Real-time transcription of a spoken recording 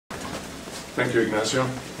Thank you, Ignacio.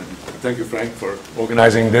 Thank you, Frank, for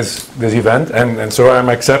organizing this event. And so I'm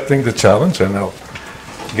accepting the challenge, and I'll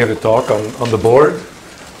give a talk on the board.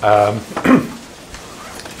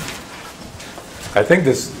 I think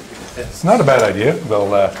it's not a bad idea. It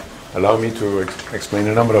will allow me to explain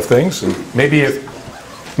a number of things, and maybe a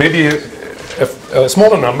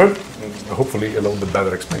smaller number, hopefully a little bit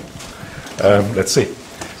better explained. Let's see.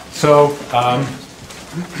 So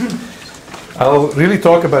I'll really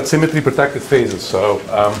talk about symmetry-protected phases. So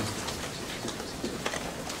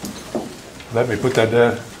let me put that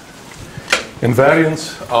there.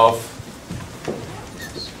 Invariants of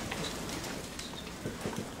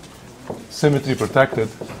symmetry-protected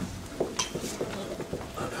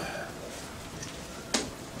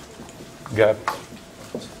gap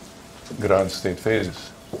ground state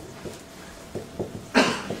phases.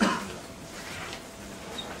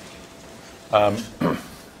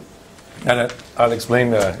 And I'll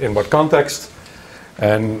explain in what context.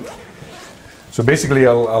 And so basically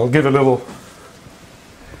I'll give a little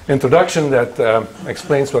introduction that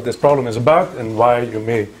explains what this problem is about and why you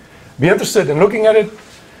may be interested in looking at it.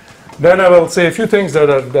 Then I will say a few things that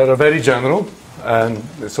are very general and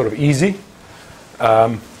sort of easy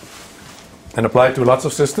and apply to lots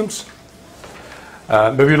of systems.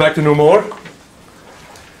 Maybe you'd like to know more.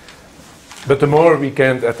 But the more we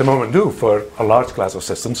can at the moment do for a large class of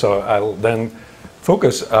systems, so I'll then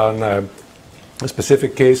focus on a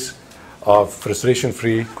specific case of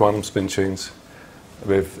frustration-free quantum spin chains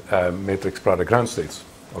with matrix product ground states,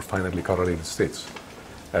 or finitely correlated states,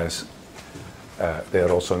 as they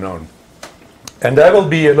are also known. And that will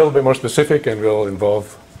be a little bit more specific and will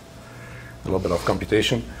involve a little bit of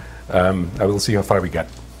computation. I will see how far we get.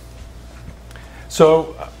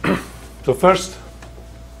 So first,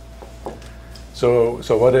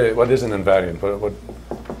 So what is an invariant?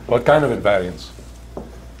 What kind of invariants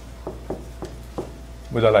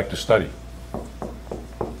would I like to study?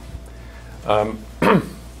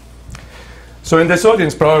 So in this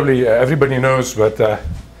audience, probably everybody knows what a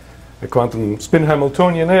quantum spin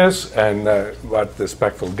Hamiltonian is and what the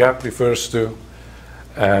spectral gap refers to,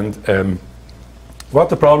 and what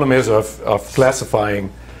the problem is of classifying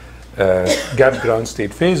gap ground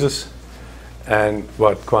state phases and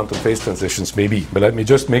what quantum phase transitions may be. But let me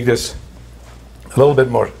just make this a little bit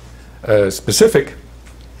more specific.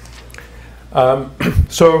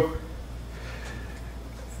 So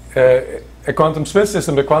a quantum spin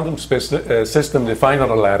system, a quantum system defined on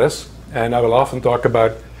a lattice, and I will often talk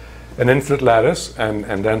about an infinite lattice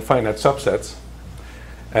and then finite subsets.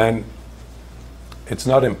 And it's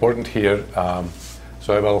not important here,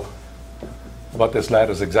 so I will, what this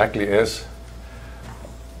lattice exactly is.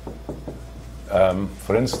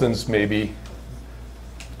 For instance, maybe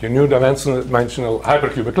your new dimensional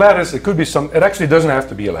hypercubic lattice, it could be some, it actually doesn't have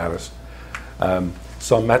to be a lattice.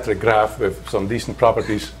 Some metric graph with some decent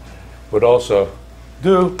properties would also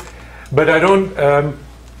do. But I don't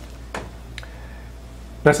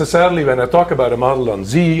necessarily, when I talk about a model on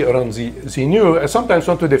Z or on Z nu, I sometimes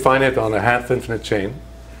want to define it on a half-infinite chain.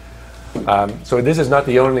 So this is not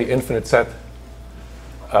the only infinite set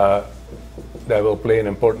that will play an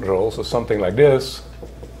important role. So something like this,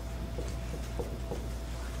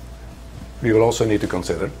 we will also need to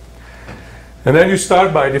consider. And then you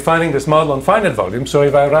start by defining this model on finite volume. So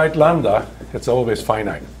if I write lambda, it's always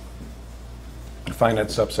finite. A finite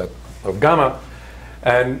subset of gamma.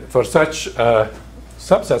 And for such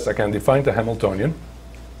subsets, I can define the Hamiltonian.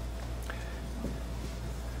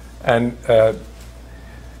 And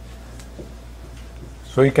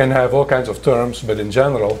so you can have all kinds of terms, but in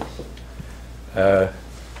general,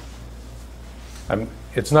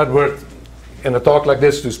 it's not worth in a talk like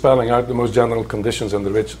this to spelling out the most general conditions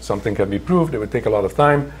under which something can be proved. It would take a lot of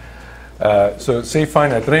time. So say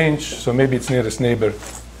finite range, so maybe it's nearest neighbor,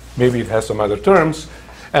 maybe it has some other terms.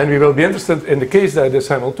 And we will be interested in the case that this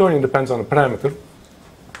Hamiltonian depends on a parameter.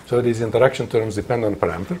 So these interaction terms depend on a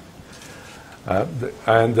parameter.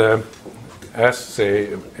 And S,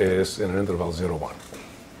 say, is in an interval 0, 1.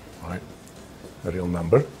 Right? A real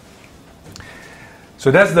number.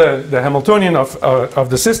 So that's the Hamiltonian of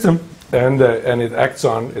the system, and it acts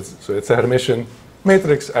on, so it's a Hermitian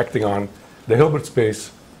matrix acting on the Hilbert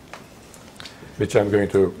space, which I'm going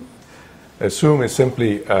to assume is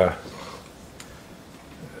simply a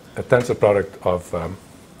tensor product of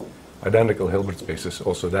identical Hilbert spaces.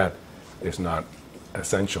 Also that is not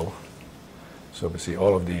essential. So we see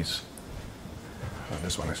all of these.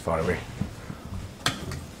 This one is far away.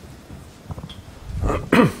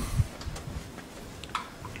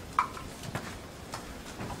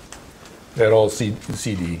 They're all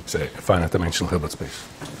CD, say, finite dimensional Hilbert space.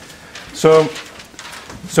 So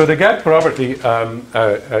So the gap property,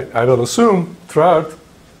 I will assume throughout,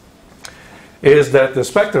 is that the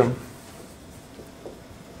spectrum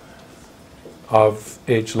of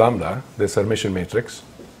H lambda, this Hermitian matrix,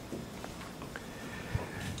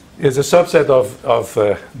 is a subset of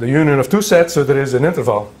the union of two sets. So there is an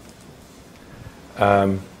interval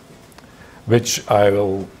which I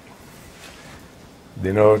will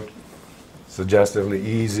denote suggestively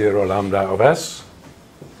E0 lambda of S.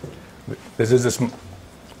 This is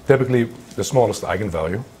typically the smallest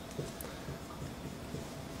eigenvalue.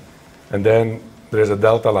 And then there is a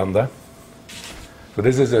delta lambda. So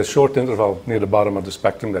this is a short interval near the bottom of the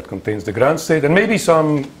spectrum that contains the ground state and maybe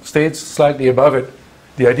some states slightly above it.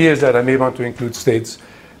 The idea is that I may want to include states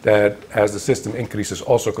that, as the system increases,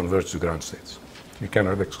 also converge to ground states. You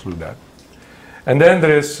cannot exclude that. And then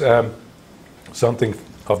there is something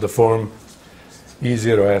of the form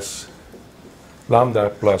E0S lambda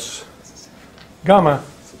plus gamma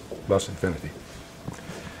plus infinity.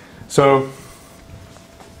 So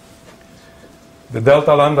the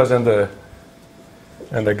delta lambdas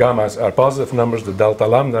and the gammas are positive numbers. The delta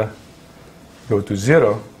lambda go to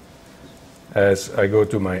 0 as I go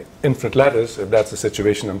to my infinite lattice, if that's the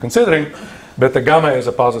situation I'm considering. But the gamma is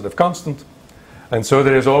a positive constant. And so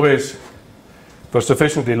there is always, for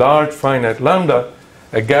sufficiently large finite lambda,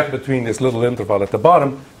 a gap between this little interval at the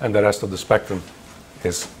bottom and the rest of the spectrum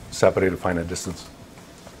is separated finite distance.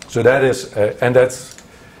 So that is, and that's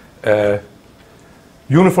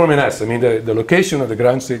uniform in S. I mean, the location of the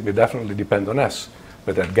ground state may definitely depend on S,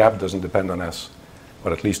 but that gap doesn't depend on S.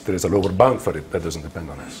 Or at least there is a lower bound for it that doesn't depend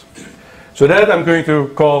on S. So that I'm going to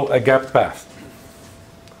call a gap path.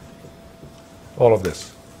 All of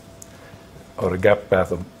this. Or a gap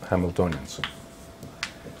path of Hamiltonians.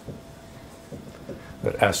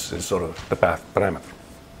 Where S is sort of the path parameter.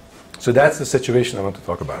 So that's the situation I want to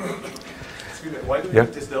talk about. Why do we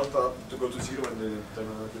need this delta to go to 0 and the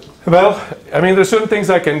terminal? Well, I mean, there's certain things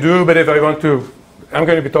I can do, but if I want to, I'm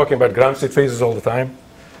going to be talking about ground state phases all the time.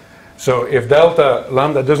 So if delta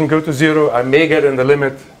lambda doesn't go to 0, I may get in the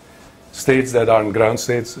limit states that are in ground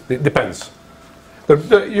states. It depends.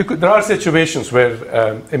 There are situations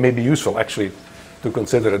where it may be useful, actually, to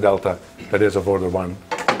consider a delta that is of order 1.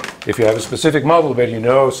 If you have a specific model where you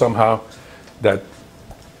know somehow that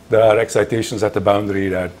there are excitations at the boundary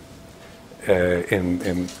that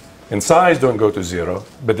in size don't go to 0,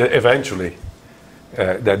 but eventually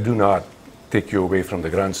that do not take you away from the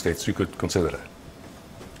ground states, you could consider that.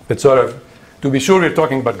 But sort of, to be sure we're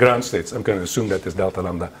talking about ground states, I'm going to assume that this delta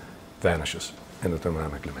lambda vanishes in the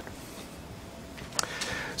thermodynamic limit.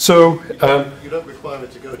 So you don't require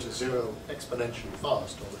it to go to 0 exponentially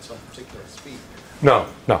fast or at some particular speed. No.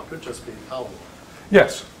 It could just be power.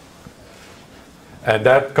 Yes. And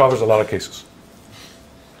that covers a lot of cases.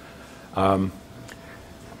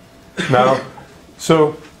 Now,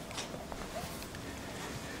 so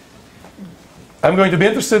I'm going to be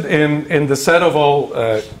interested in the set of all,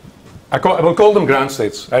 I will call them ground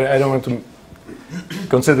states. I don't want to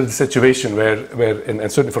consider the situation where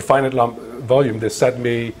and certainly for finite volume, this set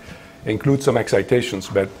may include some excitations,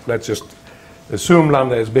 but let's just assume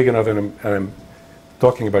lambda is big enough and I'm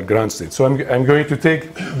talking about ground states. So I'm going to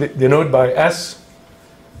take the node by S,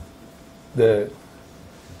 the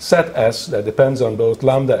set S that depends on both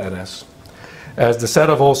lambda and S, as the set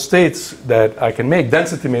of all states that I can make,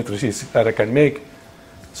 density matrices that I can make,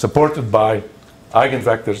 supported by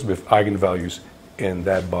eigenvectors with eigenvalues in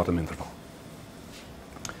that bottom interval.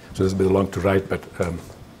 So this is a bit long to write, but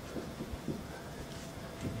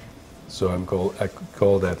so I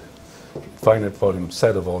call that finite volume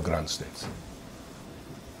set of all ground states.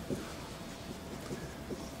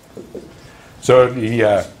 So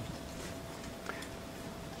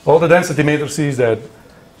all the density matrices that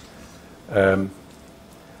are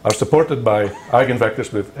supported by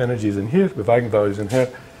eigenvectors with energies in here, with eigenvalues in here,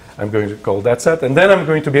 I'm going to call that set. And then I'm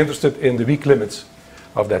going to be interested in the weak limits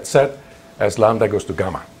of that set as lambda goes to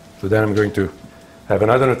gamma. So then I'm going to have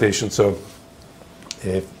another notation. So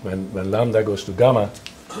if when lambda goes to gamma,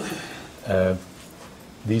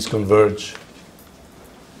 these converge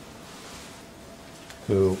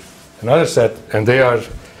to another set, and they are,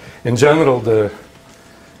 in general, the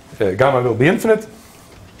gamma will be infinite,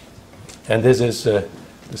 and this is the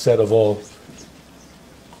set of all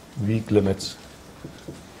weak limits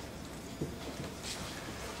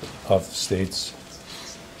of states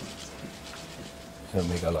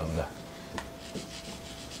omega lambda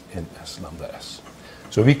in S lambda S.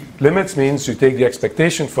 So weak limits means you take the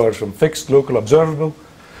expectation for some fixed local observable,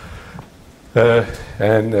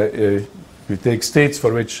 and you take states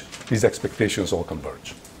for which these expectations all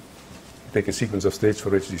converge. take a sequence of states for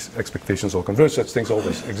which these expectations all converge. Such things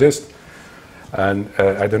always exist. And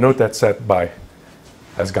I denote that set by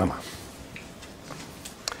as gamma.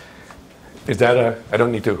 Is that I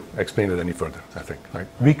don't need to explain it any further, I think. Right?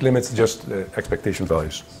 Weak limits, just expectation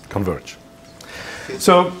values converge.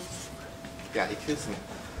 So, yeah, excuse me.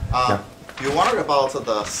 You wonder about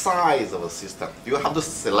the size of a system. You have to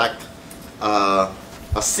select a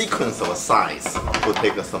sequence of a size to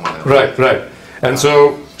take someone else. Right, right. And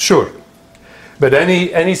so, sure. But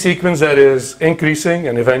any sequence that is increasing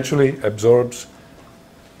and eventually absorbs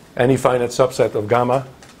any finite subset of gamma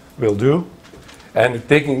will do. And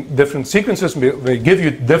taking different sequences may give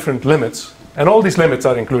you different limits. And all these limits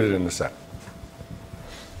are included in the set.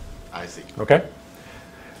 I see. Okay?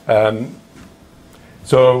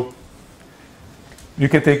 So you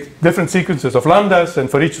can take different sequences of lambdas, and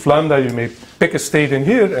for each of lambda you may pick a state in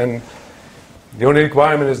here, and the only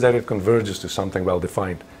requirement is that it converges to something well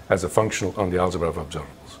defined as a functional on the algebra of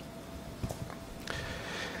observables.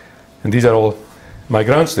 And these are all my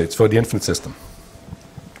ground states for the infinite system.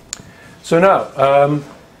 So now,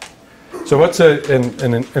 so what's an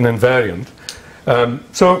invariant?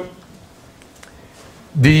 So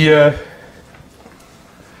the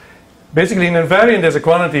basically an invariant is a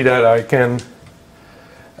quantity that I can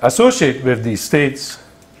associate with these states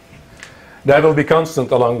that will be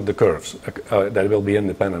constant along the curves, that will be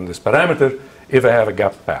independent of this parameter if I have a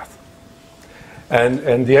gap path.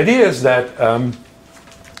 And the idea is that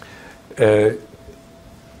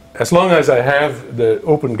as long as I have the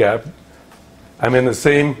open gap, I'm in the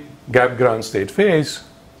same gap ground state phase.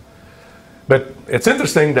 But it's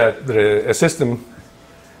interesting that a system,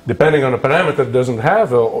 depending on a parameter, doesn't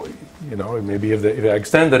have a, maybe if I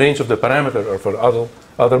extend the range of the parameter or for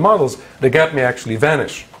other models, the gap may actually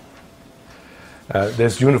vanish.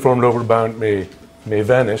 This uniform lower bound may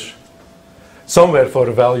vanish somewhere for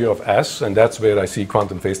a value of S, and that's where I see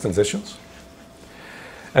quantum phase transitions.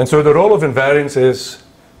 And so the role of invariance is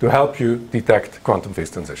to help you detect quantum phase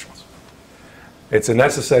transitions. It's a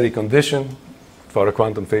necessary condition for a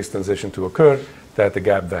quantum phase transition to occur that the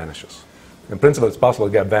gap vanishes. In principle, it's possible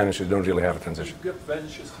the gap vanishes, you don't really have a transition. If the gap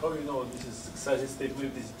vanishes, how you know this is excited state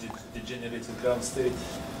with this degenerated ground state?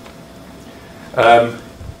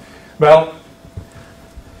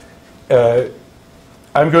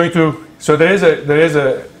 I'm going to, so there is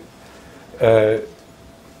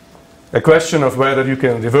a question of whether you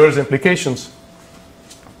can reverse implications.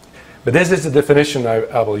 But this is the definition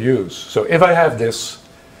I will use. So if I have this,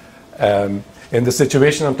 in the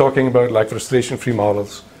situation I'm talking about, like frustration-free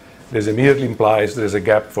models, this immediately implies there is a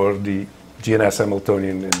gap for the GNS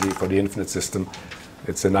Hamiltonian for the infinite system.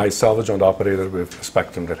 It's a nice salvage-on operator with a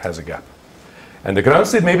spectrum that has a gap. And the ground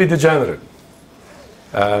state may be degenerate.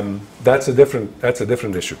 That's a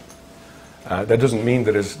different issue. That doesn't mean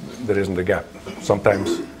there isn't a gap.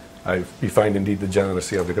 Sometimes we find indeed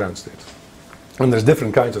degeneracy of the ground states. And there's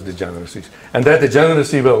different kinds of degeneracies. And that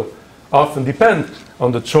degeneracy will often depend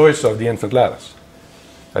on the choice of the infinite lattice.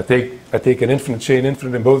 I take an infinite chain,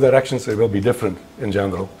 infinite in both directions, it will be different in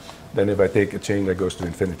general than if I take a chain that goes to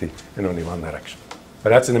infinity in only one direction. But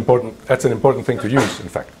that's an important thing to use, in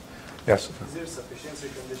fact. Yes? Is there sufficiency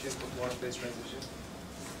condition for quantum phase transition?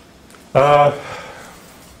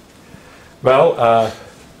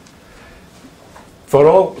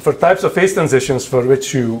 For types of phase transitions for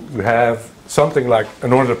which you have something like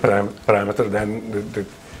an order parameter, then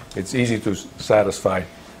it's easy to satisfy,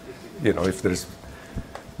 if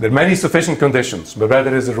there are many sufficient conditions, but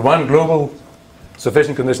whether is there one global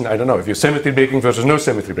sufficient condition, I don't know. If you're symmetry breaking versus no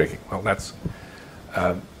symmetry breaking, well, that's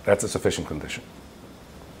a sufficient condition.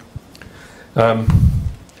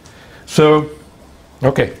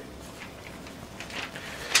 Okay.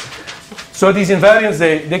 So these invariants,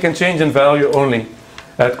 they can change in value only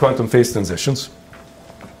at quantum phase transitions.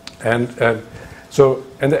 And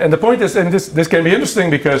the point is, and this can be interesting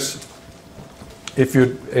because if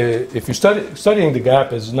you studying the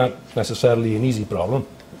gap is not necessarily an easy problem.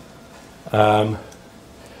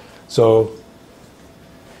 So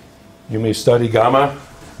you may study gamma,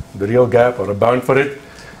 the real gap, or a bound for it.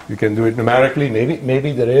 You can do it numerically.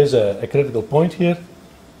 Maybe there is a critical point here.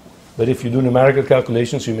 But if you do numerical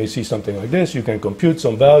calculations, you may see something like this. You can compute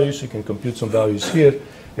some values. You can compute some values here.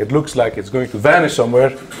 It looks like it's going to vanish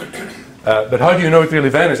somewhere. But how do you know it really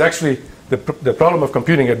vanished? Actually, the problem of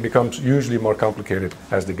computing it becomes usually more complicated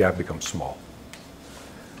as the gap becomes small.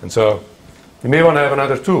 And so you may want to have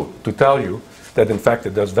another tool to tell you that, in fact,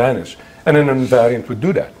 it does vanish. And an invariant would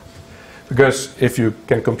do that. Because if you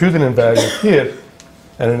can compute an invariant here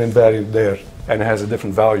and an invariant there, and it has a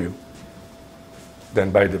different value,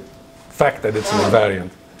 then by the fact that it's an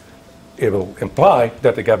invariant, it will imply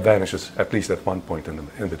that the gap vanishes at least at one point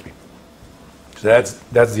in between. So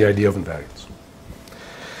that's the idea of invariance.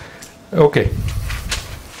 Okay.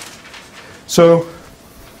 So,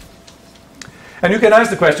 and you can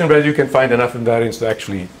ask the question whether you can find enough invariance to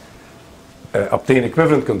actually obtain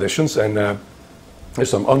equivalent conditions, and there's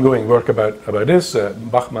some ongoing work about this.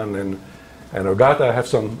 Bachmann and Ogata have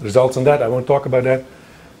some results on that. I won't talk about that.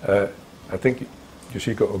 I think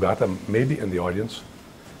Yoshiko Ogata may be in the audience.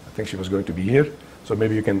 I think she was going to be here, so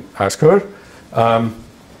maybe you can ask her.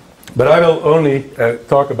 But I will only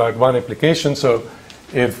talk about one application. So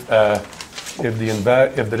if there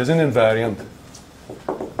is an invariant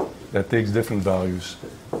that takes different values,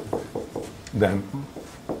 then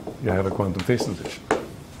you have a quantum phase transition.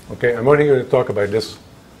 Okay, I'm only going to talk about this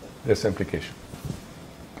implication.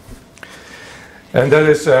 And that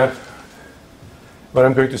is what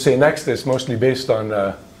I'm going to say next is mostly based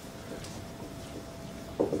on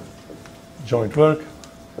joint work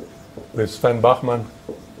with Sven Bachmann,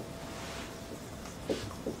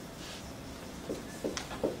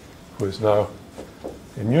 who is now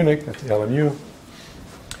in Munich at the LMU,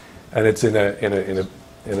 and it's in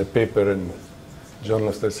a paper in Journal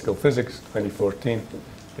of Statistical Physics, 2014.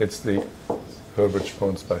 It's the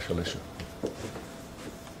Herbert-Spohn special issue,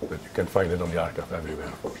 but you can find it on the archive everywhere,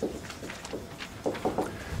 of course.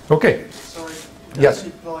 Okay. Sorry, yes.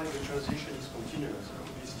 Implying the transition is continuous. It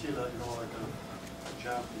could be still, like a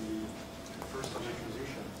jump in the first of the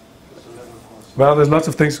transition. It's a level crossing. Well, there's lots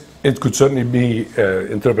of things. It could certainly be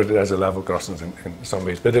interpreted as a level crossings in some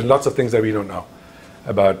ways, but there's lots of things that we don't know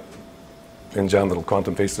about, in general,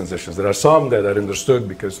 quantum phase transitions. There are some that are understood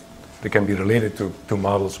because they can be related to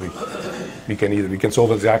models. We can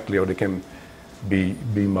solve exactly, or they can be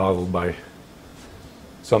modeled by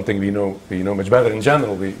something we know much better. In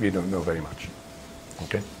general, we don't know very much.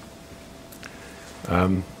 Okay.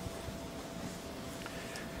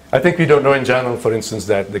 I think we don't know in general, for instance,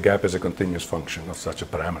 that the gap is a continuous function of such a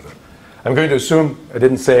parameter. I'm going to assume, I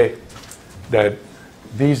didn't say that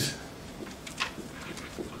these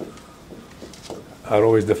are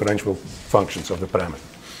always differentiable functions of the parameter,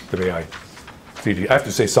 the way I treat it. I have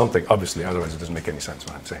to say something, obviously, otherwise it doesn't make any sense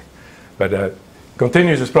what I'm saying. But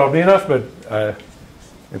continuous is probably enough, but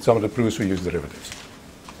in some of the proofs we use derivatives.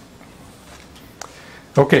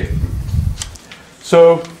 Okay.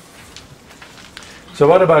 So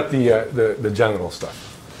what about the general stuff?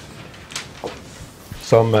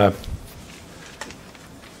 Some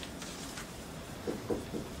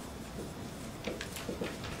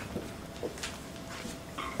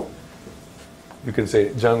you can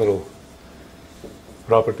say general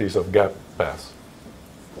properties of gap paths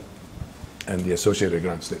and the associated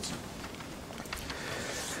ground states.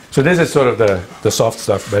 So this is sort of the soft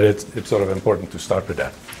stuff, but it's sort of important to start with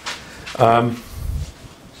that.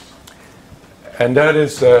 And that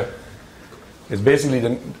is basically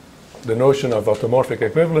the notion of automorphic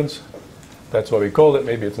equivalence. That's what we call it.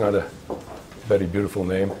 Maybe it's not a very beautiful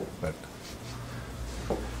name, but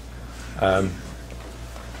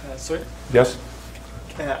Sorry? yes?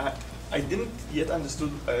 I didn't yet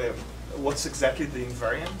understood what's exactly the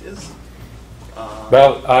invariant is.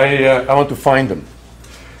 Well, I want to find them.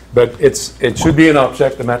 But it should be an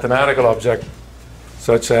object, a mathematical object,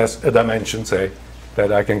 such as a dimension, say,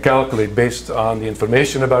 that I can calculate based on the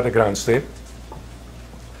information about the ground state,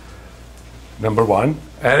 number one.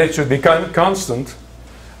 And it should be constant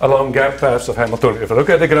along gap paths of Hamiltonian. If I look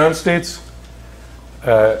at the ground states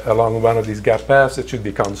along one of these gap paths, it should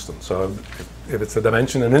be constant. So if it's a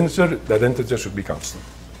dimension, an integer, that integer should be constant.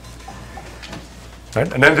 Right?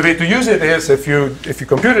 And then the way to use it is if you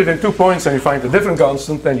compute it in 2 points and you find a different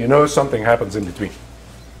constant, then you know something happens in between.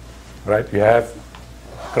 Right? You have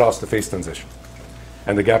crossed the phase transition.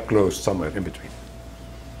 And the gap closed somewhere in between.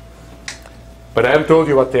 But I haven't told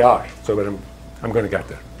you what they are, so I'm going to get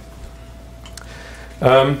there.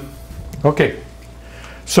 Okay.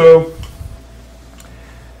 So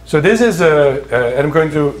this is and I'm going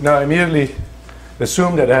to now immediately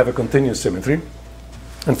assume that I have a continuous symmetry.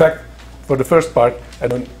 In fact, for the first part, I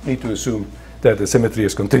don't need to assume that the symmetry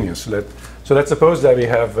is continuous. So let's suppose that we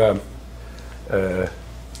have a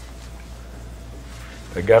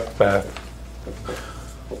gap path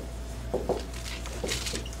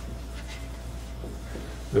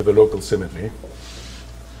with a local symmetry,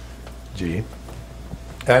 G.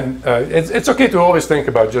 And it's okay to always think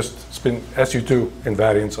about just spin SU2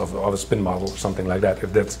 invariance of a spin model or something like that,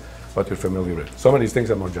 if that's what you're familiar with. Some of these things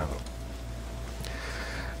are more general.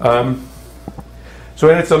 So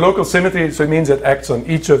when it's a local symmetry, so it means it acts on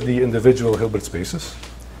each of the individual Hilbert spaces.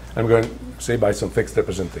 I'm going to say by some fixed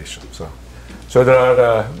representation. So there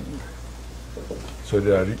are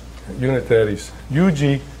unitaries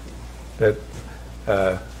UG that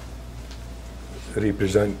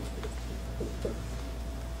represent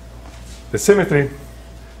the symmetry.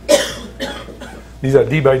 These are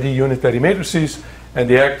d by d unitary matrices, and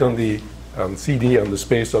they act on the CD, on the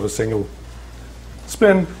space of a single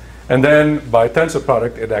spin. And then by tensor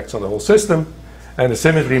product, it acts on the whole system. And the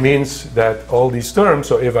symmetry means that all these terms,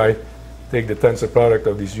 so if I take the tensor product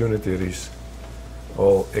of these unitaries,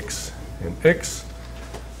 all x in x,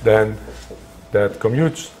 then that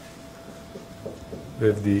commutes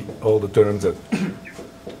with all the terms that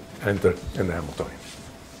enter in the Hamiltonian.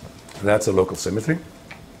 And that's a local symmetry.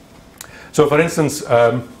 So for instance,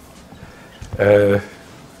 I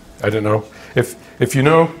don't know, if you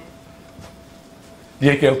know the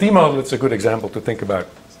AKLT model, it's a good example to think about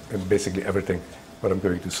basically everything what I'm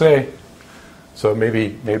going to say. So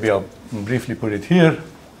maybe I'll briefly put it here.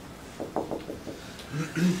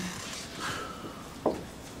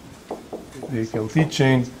 The AKLT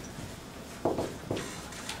chain.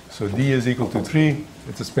 So D is equal to 3.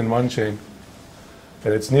 It's a spin 1 chain.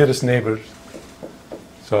 And its nearest neighbor,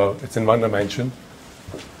 so it's in 1 dimension.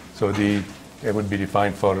 So it would be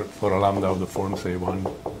defined for a lambda of the form, say,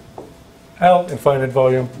 1L, infinite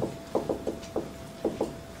volume.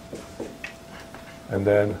 And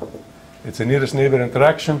then it's a nearest neighbor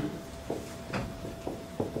interaction.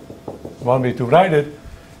 One way to write it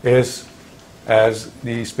is as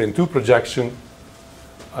the spin 2 projection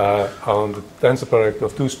on the tensor product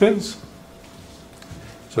of 2 spins.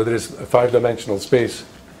 So there is a 5-dimensional space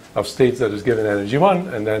of states that is given energy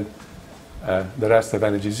 1, and then the rest have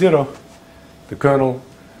energy 0. The kernel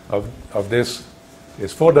of this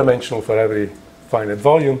is 4-dimensional for every finite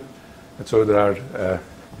volume. And so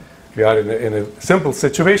we are in a simple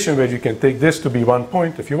situation where you can take this to be 1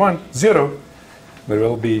 point if you want, 0. There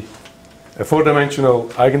will be a 4-dimensional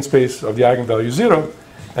eigenspace of the eigenvalue 0.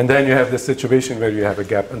 And then you have this situation where you have a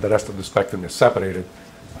gap and the rest of the spectrum is separated.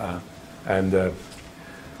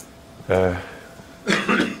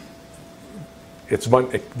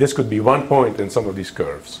 This could be 1 point in some of these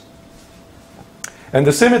curves. And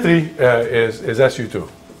the symmetry is SU2.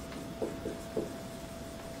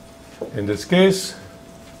 In this case,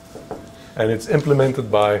 and it's implemented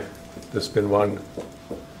by the spin 1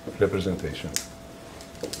 representation.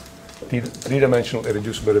 3-dimensional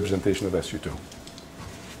irreducible representation of SU2.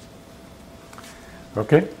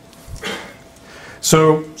 Okay?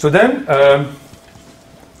 So then,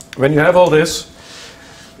 when you have all this,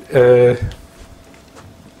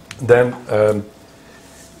 then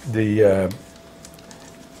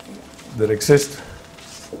there exist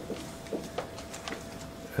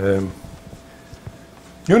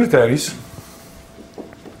unitaries,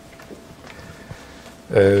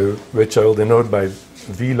 which I will denote by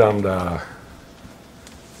V lambda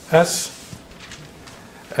S,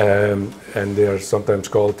 and they are sometimes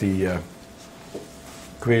called the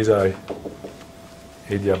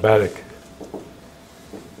quasi-adiabatic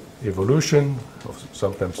evolution, or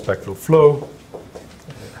sometimes spectral flow,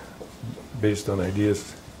 based on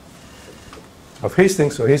ideas of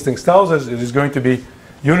Hastings. So Hastings tells us it is going to be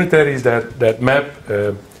unitaries that map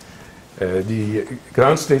the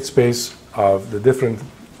ground state space of the different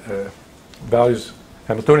values,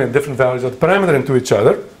 Hamiltonian different values of the parameter into each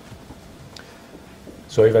other.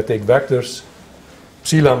 So if I take vectors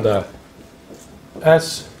psi lambda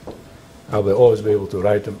S, I will always be able to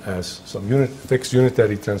write them as some fixed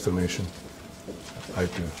unitary transformation I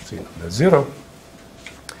to psi lambda 0.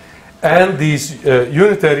 And these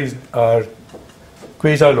unitaries are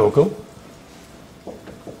quasi-local. I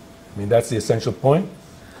mean, that's the essential point.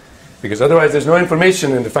 Because otherwise, there's no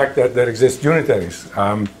information in the fact that there exist unitaries.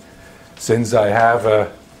 Since I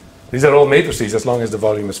have, these are all matrices as long as the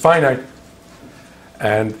volume is finite.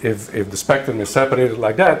 And if the spectrum is separated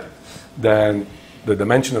like that, then the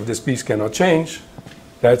dimension of this piece cannot change.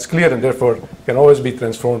 That's clear, and therefore can always be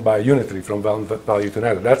transformed by a unitary from one value to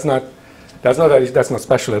another. That's not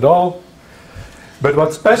special at all. But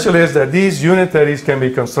what's special is that these unitaries can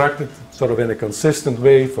be constructed sort of in a consistent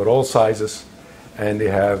way for all sizes, and they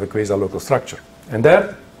have a quasi-local structure. And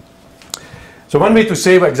that, so one way to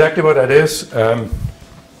say exactly what that is,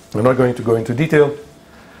 we're not going to go into detail,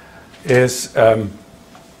 is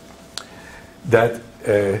that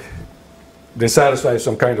they satisfy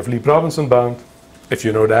some kind of Lieb-Robinson bound, if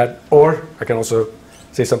you know that, or I can also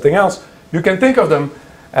say something else. You can think of them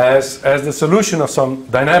as the solution of some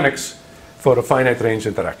dynamics for a finite range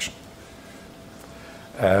interaction.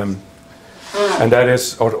 And that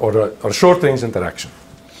is, or a short range interaction.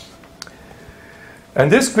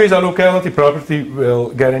 And this quasi-locality property will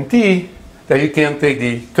guarantee that you can take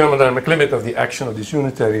the thermodynamic limit of the action of these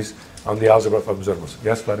unitaries on the algebra of observables.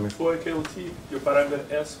 Yes, Vladimir? For equal t, your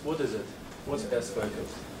parameter s, what is it? What's s for equal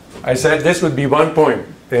t? I said this would be one point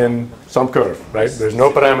in some curve, right? There's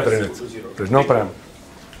no parameter in it. There's no parameter.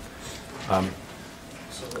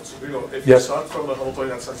 So Bruno, if Yes. you start from a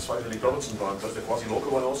Hamiltonian that satisfies the Lie-Robertson bound, does the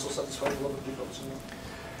quasi-local one also satisfy the Lie-Robertson bound?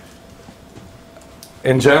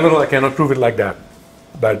 In general, I cannot prove it like that.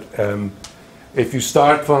 But if you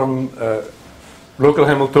start from local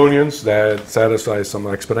Hamiltonians that satisfy some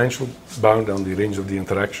exponential bound on the range of the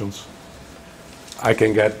interactions, I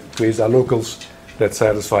can get quasi-locals that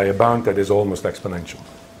satisfy a bound that is almost exponential.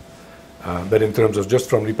 But in terms of just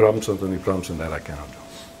from Lie-Robertson to Lie-Robertson, that I cannot do.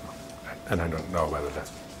 And I don't know whether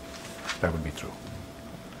that would be true.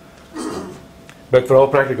 But for all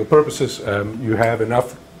practical purposes, you have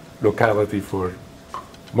enough locality for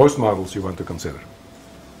most models you want to consider.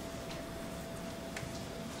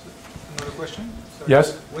 Another question? Sorry.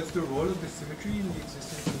 Yes? What's the role of the symmetry in the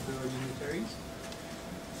existence of the unitaries?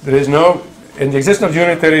 There is no, in the existence of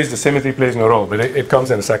unitaries, the symmetry plays no role, but it comes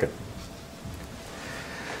in a second.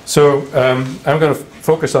 So I'm going to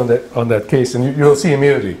focus on that case, and you'll see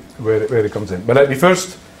immediately where it comes in. But let me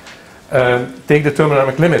first take the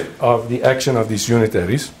thermodynamic limit of the action of these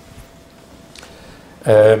unitaries.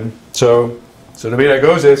 So the way that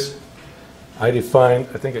goes is, I define,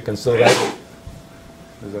 I think I can still write it.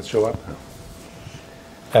 Does that show up?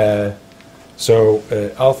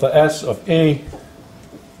 Alpha s of A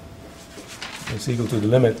is equal to the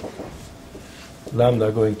limit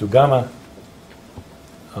lambda going to gamma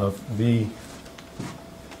of V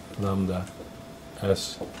lambda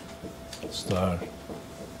S star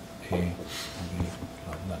A V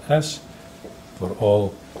lambda S for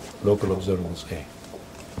all local observables A.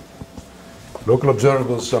 Local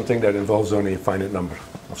observable is something that involves only a finite number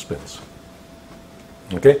of spins.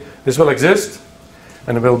 Okay, this will exist,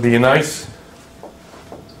 and it will be a nice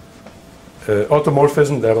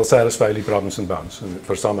automorphism that will satisfy Lie-Robertson bounds. And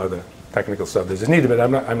for some other technical stuff, this is needed, but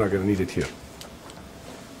I'm not going to need it here.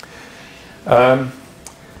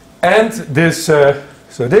 And this,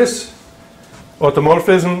 so this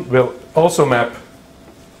automorphism will also map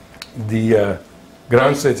the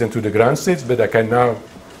ground states into the ground states, but I can now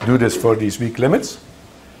do this for these weak limits.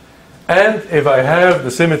 And if I have the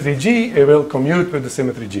symmetry G, it will commute with the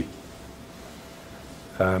symmetry G.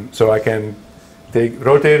 So I can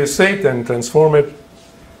rotate a state and transform it.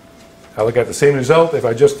 I'll get the same result if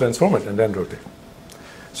I just transform it and then rotate.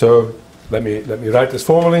 So let me write this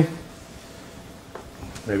formally.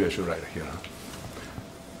 Maybe I should write it here.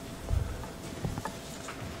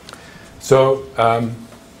 So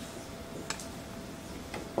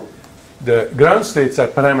the ground states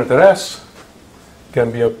at parameter S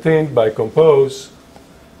can be obtained by compose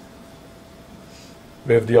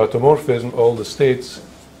with the automorphism all the states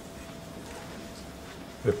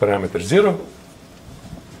with parameter 0.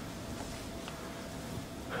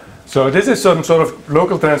 So this is some sort of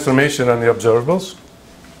local transformation on the observables.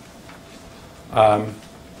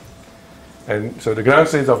 And so the ground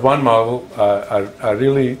states of one model are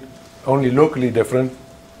really only locally different,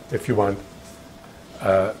 if you want,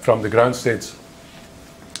 from the ground states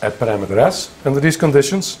at parameter S under these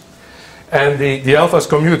conditions. And the alphas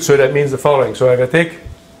commute, so that means the following. So if I take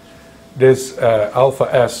this alpha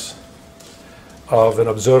S of an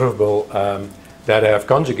observable that I have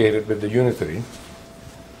conjugated with the unitary,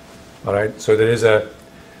 all right, so there is a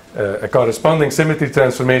corresponding symmetry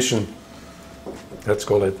transformation, let's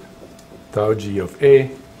call it tau G of A,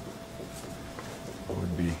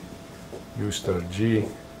 would be U star G,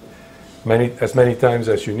 as many times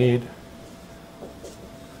as you need,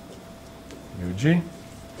 UG,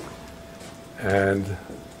 and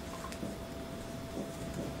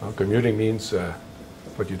well, commuting means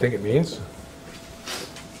what you think it means.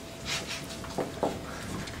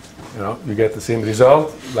 You get the same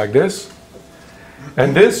result like this.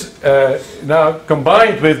 And this now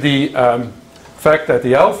combined with the fact that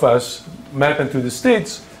the alphas map into the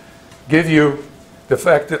states give you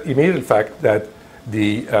the immediate fact that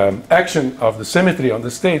the action of the symmetry on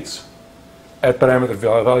the states at parameter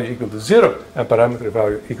value equal to 0 and parameter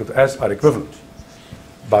value equal to S are equivalent.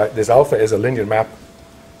 This alpha is a linear map.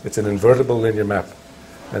 It's an invertible linear map.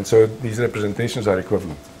 And so these representations are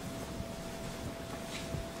equivalent.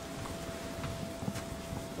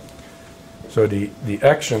 So the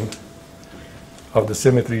action of the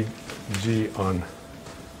symmetry G on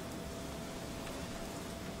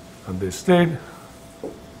this state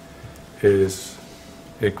is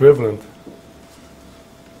equivalent,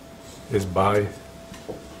 is by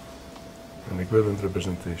an equivalent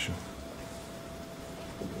representation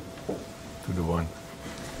to the one.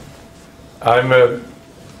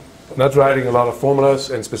 not writing a lot of formulas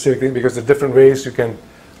and specific things, because there are different ways you can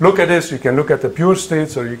look at this. You can look at the pure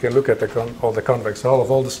states, or you can look at all the convex hull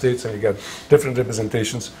of all the states, and you get different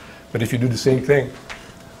representations. But if you do the same thing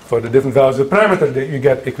for the different values of the parameter, you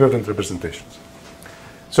get equivalent representations.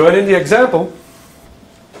 So, and in the example,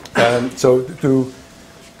 so to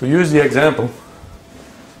use the example,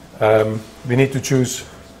 we need to choose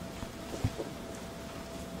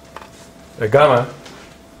a gamma.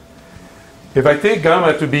 If I take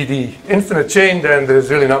gamma to be the infinite chain, then there's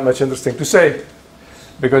really not much interesting to say,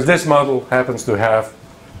 because this model happens to have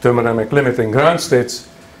thermodynamic limiting ground states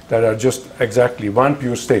that are just exactly one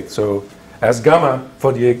pure state. So as gamma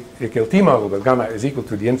for the AKLT model, but gamma is equal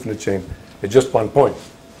to the infinite chain, it's just one point.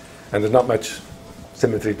 And there's not much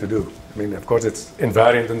symmetry to do. I mean, of course, it's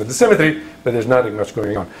invariant under the symmetry, but there's nothing much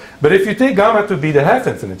going on. But if you take gamma to be the half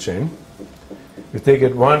infinite chain, you take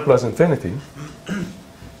it 1 plus infinity,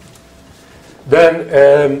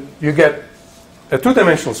 then you get a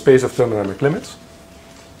two-dimensional space of thermodynamic limits.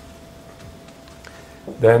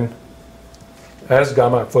 Then, as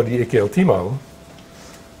gamma for the AKLT model,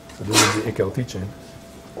 so this is the AKLT chain.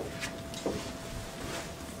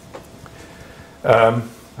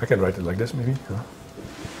 I can write it like this, maybe.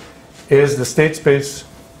 Is the state space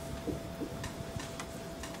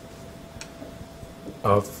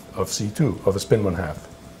of C2, of a spin 1/2.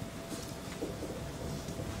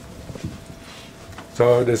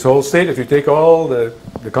 So this whole state, if you take all the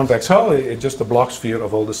convex hull, it's just a block sphere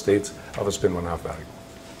of all the states of a spin 1/2 variable.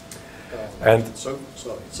 And so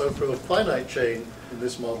for a finite chain in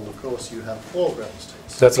this model, of course, you have 4 ground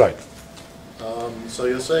states. that's right. So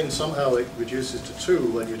you're saying somehow it reduces to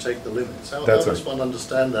 2 when you take the limits. How does one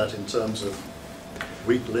understand that in terms of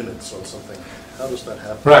weak limits or something? How does that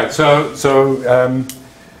happen? Right. So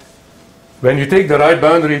when you take the right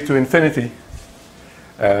boundary to infinity,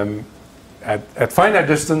 at finite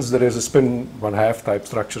distance there is a spin 1/2 type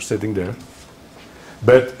structure sitting there,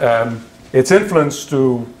 but its influence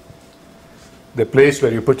to the place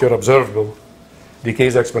where you put your observable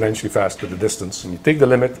decays exponentially fast with the distance, and you take the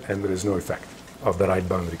limit and there is no effect of the right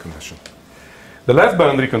boundary condition. The left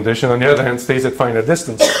boundary condition, on the other hand, stays at finite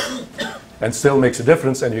distance and still makes a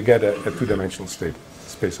difference, and you get a two-dimensional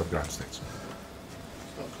space of ground states.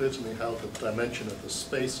 It's not clear to me how the dimension of the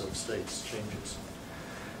space of states changes.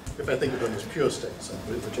 If I think of them as pure states, and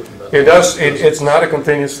we're talking about... It does. It's not a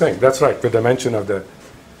continuous thing. That's right. The dimension of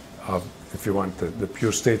if you want, the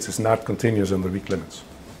pure states is not continuous under weak limits.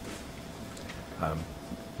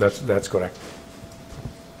 That's correct.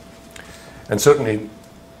 And certainly,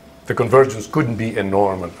 the convergence couldn't be in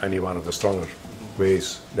norm in any one of the stronger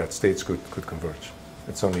ways that states could converge.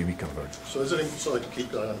 It's only weak convergence. So is it, sorry to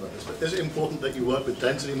keep going on about this, but is it important that you work with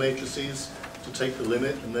density matrices to take the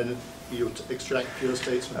limit and then you extract pure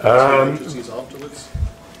states from density matrices afterwards?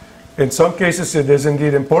 In some cases, it is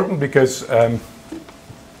indeed important because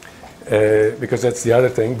that's the other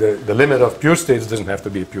thing. The limit of pure states doesn't have to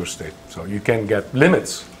be a pure state. So you can get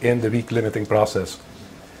limits in the weak limiting process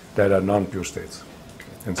that are non-pure states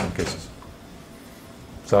in some cases.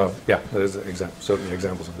 So yeah, there's certainly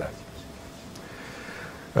examples of that.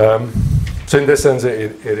 So in this sense,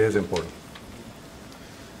 it is important.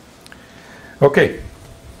 Okay.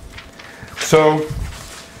 So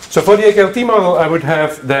for the AKLT model, I would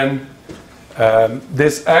have then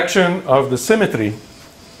this action of the symmetry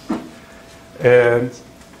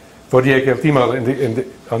for the AKLT model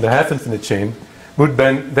on the half-infinite chain would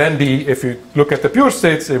then be, if you look at the pure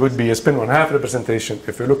states, it would be a spin 1/2 representation.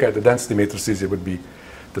 If you look at the density matrices, it would be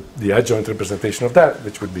the adjoint representation of that,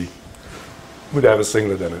 which would have a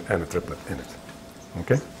singlet and a triplet in it.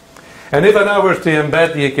 Okay? And if I now were to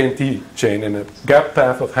embed the AKT chain in a gap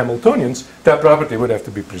path of Hamiltonians, that property would have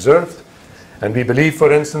to be preserved. And we believe,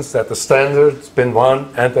 for instance, that the standard spin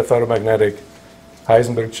 1 antiferromagnetic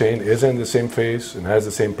Heisenberg chain is in the same phase and has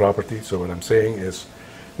the same property. So what I'm saying is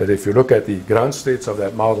that if you look at the ground states of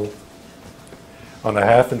that model on a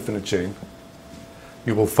half-infinite chain,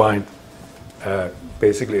 you will find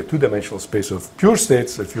basically a two-dimensional space of pure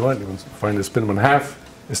states. If you want, you will find a spin 1/2,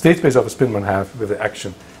 a state space of a spin 1/2 with the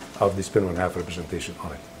action of the spin 1/2 representation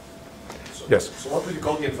on it. So, Yes? So what do you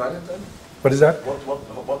call the invariant then? What is that?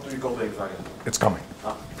 What do you call the invariant? It's coming.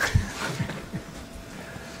 Ah.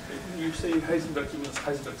 You say Heisenberg equals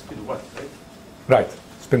Heisenberg spin 1, right? Right.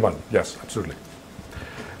 Spin 1. Yes, absolutely.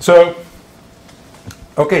 So,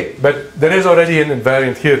 okay, but there is already an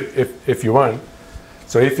invariant here if you want.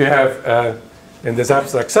 So if you have in this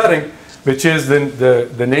abstract setting, which is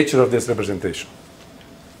the nature of this representation.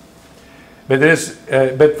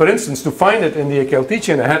 But for instance, to find it in the AKLT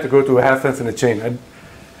chain, I had to go to a half-infinite chain. And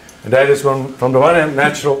that is from the one hand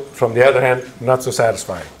natural, from the other hand not so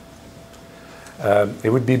satisfying.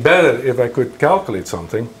 It would be better if I could calculate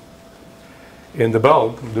something in the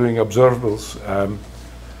bulk, doing observables,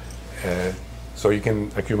 so you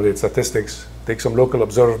can accumulate statistics, take some local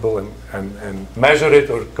observable and measure it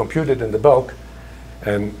or compute it in the bulk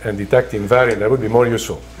and detect the invariant. That would be more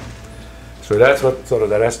useful. So that's what sort of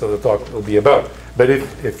the rest of the talk will be about. But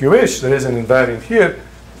if you wish, there is an invariant here.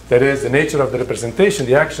 That is the nature of the representation,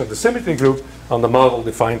 the action of the symmetry group on the model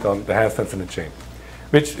defined on the half-infinite chain,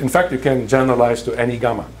 which in fact you can generalize to any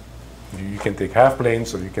gamma. You can take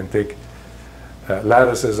half-planes, or you can take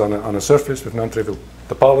lattices on a surface with non-trivial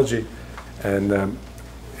topology. And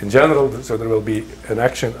in general, so there will be an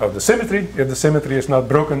action of the symmetry if the symmetry is not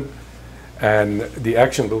broken. And the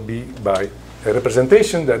action will be by a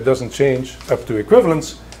representation that doesn't change up to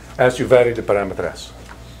equivalence as you vary the parameter S.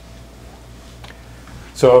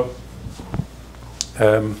 So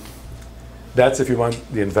that's if you want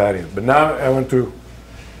the invariant. But now I want to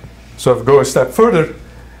sort of go a step further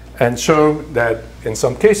and show that in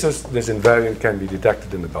some cases this invariant can be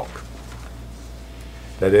detected in the bulk.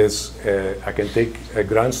 That is, I can take a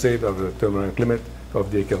ground state of the thermodynamic limit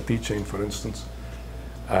of the AKLT chain, for instance,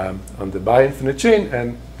 on the bi-infinite chain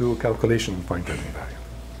and do a calculation and find that invariant.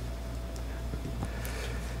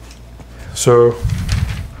 So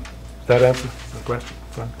that answer the question,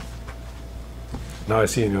 Frank? Now I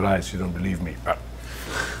see in your eyes you don't believe me.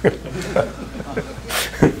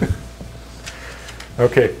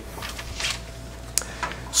 Okay.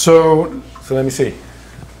 So let me see.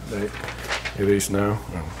 I erase now.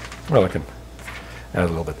 Well, I can add a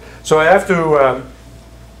little bit. So I have to.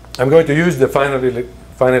 I'm going to use the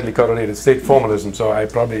finitely correlated state formalism. So I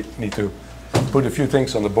probably need to put a few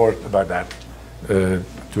things on the board about that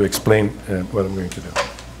to explain what I'm going to do.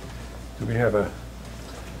 Do we have a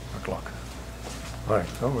clock? All right.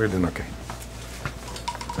 Oh, we're doing okay.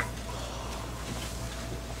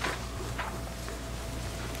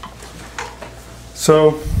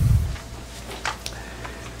 So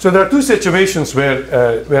there are two situations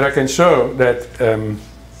where I can show that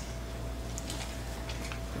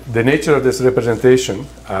the nature of this representation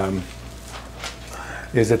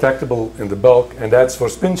is detectable in the bulk, and that's for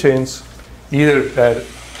spin chains either that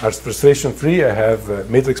are frustration free. I have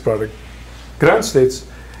matrix product ground states.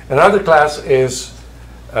 Another class is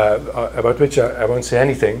about which I won't say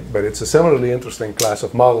anything, but it's a similarly interesting class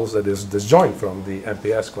of models that is disjoint from the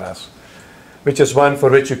MPS class, which is one for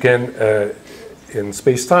which you can, in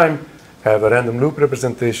space-time, have a random loop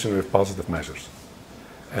representation with positive measures.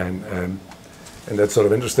 And that's sort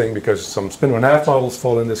of interesting because some spin 1/2 models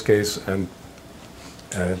fall in this case, and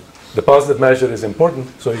the positive measure is important,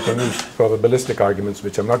 so you can use probabilistic arguments,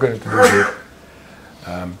 which I'm not going to do here.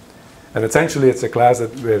 And essentially, it's a class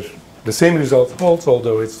where the same result holds,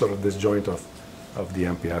 although it's sort of disjoint of the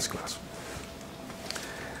MPS class.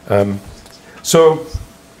 And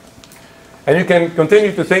you can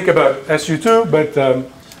continue to think about SU2, but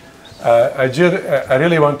I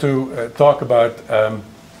really want to talk about,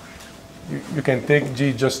 you can take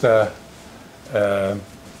G just a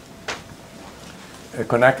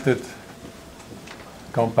connected,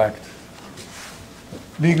 compact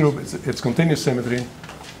Lie group. It's continuous symmetry.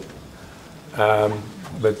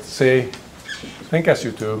 But say, think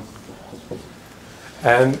SU2.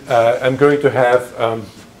 And I'm going to have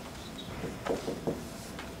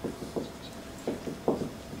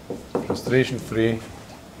frustration-free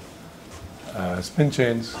spin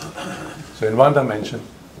chains, so in one dimension,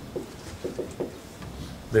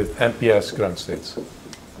 with MPS ground states.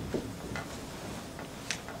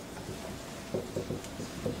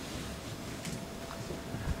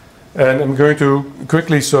 And I'm going to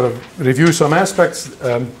quickly sort of review some aspects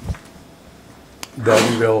that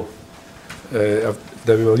we will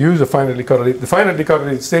use. The finitely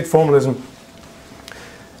correlated state formalism,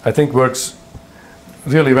 I think, works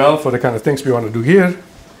really well for the kind of things we want to do here.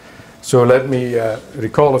 So let me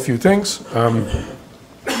recall a few things.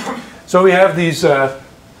 So we have these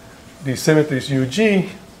symmetries UG,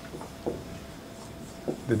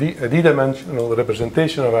 a d-dimensional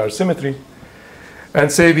representation of our symmetry. And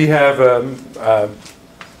say we have a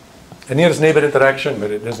nearest neighbor interaction, but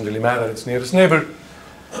it doesn't really matter, it's nearest neighbor.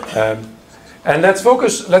 And let's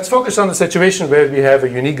focus on the situation where we have a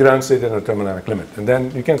unique ground state and a thermodynamic limit. And then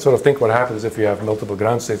you can sort of think what happens if you have multiple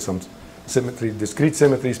ground states, some symmetry, discrete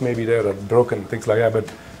symmetries maybe there are broken, things like that, but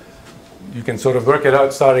you can sort of work it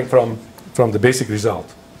out starting from the basic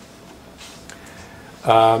result.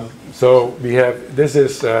 So we have, this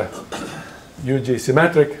is UG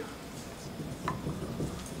symmetric.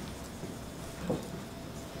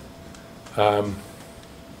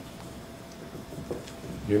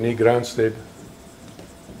 Unique ground state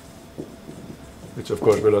which of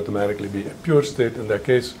course will automatically be a pure state in that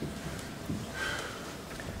case,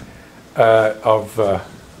 of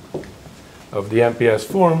the MPS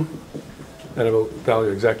form, and I will tell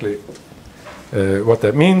you exactly what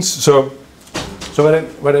that means. So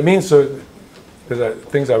what it means, so these are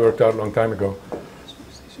things I worked out a long time ago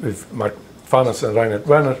with Mark Fanas and Reinhard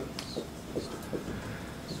Werner.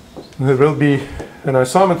 There will be an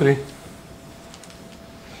isometry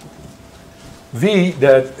V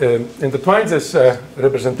that intertwines this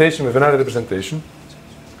representation with another representation.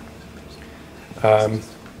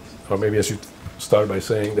 Or maybe I should start by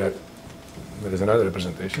saying that there is another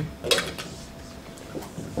representation.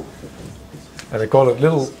 And I call it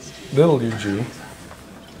little UG.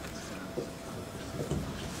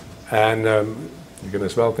 And you can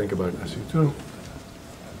as well think about SU2.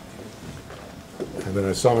 And then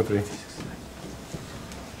isometry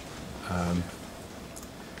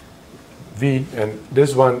V, and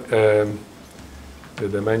this one, the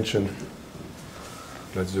dimension,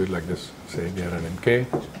 let's do it like this, say BRNMK,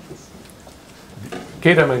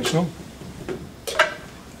 k-dimensional.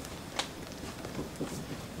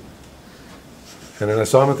 And an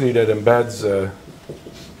isometry that embeds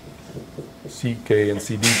CK and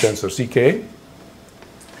CD tensor CK.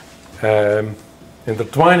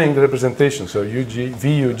 Intertwining the representation, so UG, VUG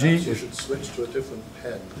You is... should switch to a different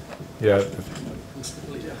pen. Yeah.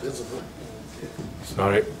 Visible.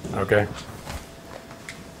 Sorry, okay.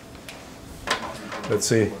 Let's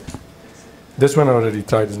see. This one already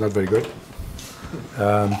tried is not very good.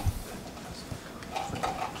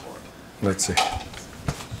 Let's see.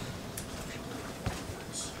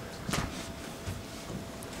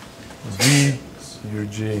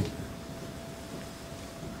 VUG.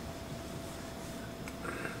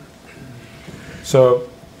 So,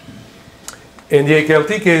 in the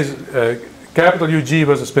AKLT case, capital UG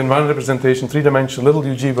was a spin 1 representation, 3-dimensional. Little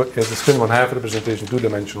UG is a spin 1/2 representation,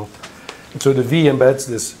 2-dimensional. And so the V embeds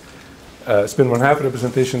this spin 1/2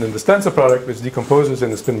 representation in the tensor product, which decomposes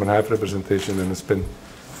in a spin 1/2 representation and a spin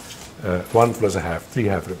 1 plus a half,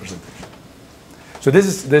 3/2 representation. So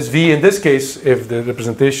this V in this case, if the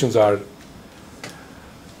representations are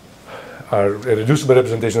a reducible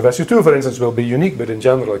representation of SU2, for instance, will be unique, but in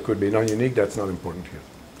general it could be non-unique. That's not important here.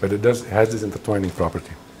 But it has this intertwining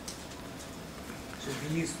property. So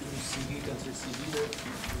V is CD tensor CD.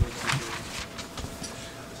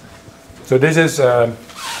 So this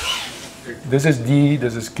is D,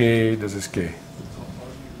 this is K, this is K.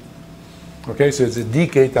 Okay, so it's a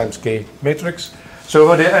dk times K matrix. So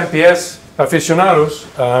for the MPS aficionados,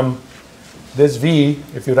 this V,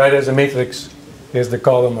 if you write it as a matrix, is the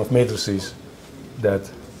column of matrices that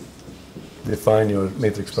define your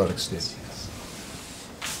matrix product state.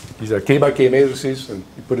 These are K by K matrices, and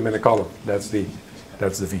you put them in a column. That's the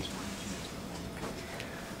V.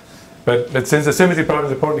 But since the symmetry problem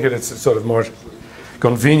is important here, it's sort of more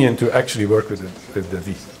convenient to actually work with the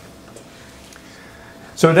V.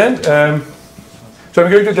 So then, so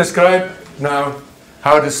I'm going to describe now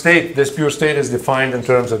how the state, this pure state, is defined in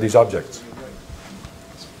terms of these objects.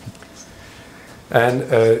 And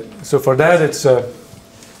so for that, it's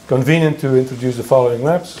convenient to introduce the following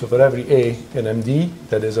maps. So for every A in MD,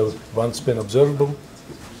 that is a one spin observable,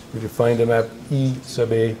 we define the map E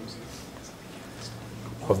sub A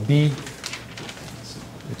of B,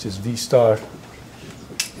 which is V star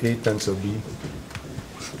A tensor B,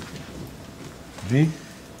 V,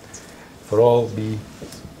 for all B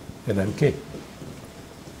in MK.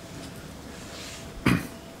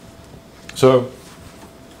 So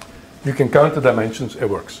you can count the dimensions, it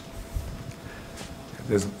works.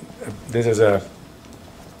 This is a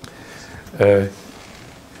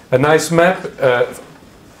nice map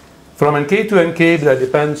from NK to NK that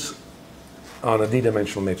depends on a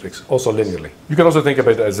d-dimensional matrix, also linearly. You can also think of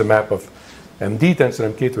it as a map of MD tensor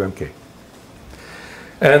MK to MK.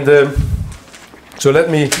 And so let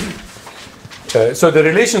me, so the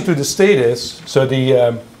relation to the state is,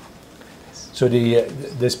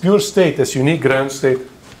 this pure state, this unique ground state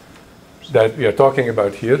that we are talking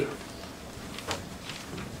about here,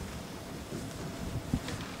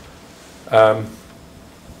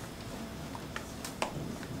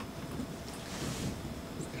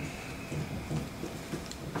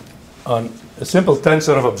 on a simple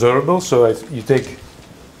tensor of observables, so you take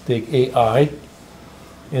AI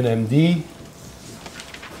in MD,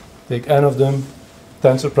 take n of them,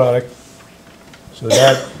 tensor product, so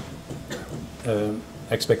that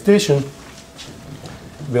expectation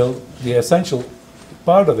will, the essential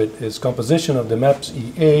part of it is composition of the maps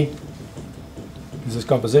EA. This is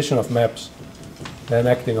composition of maps then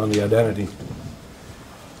acting on the identity,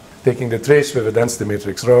 taking the trace with a density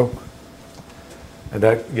matrix rho, And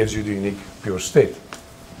that gives you the unique pure state.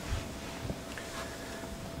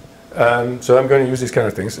 So I'm going to use these kind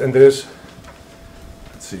of things. And there's,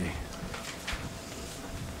 let's see.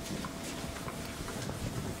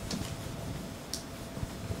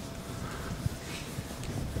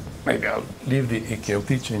 Maybe I'll leave the EKL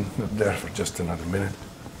teaching there for just another minute.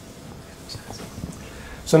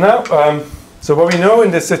 So now, so what we know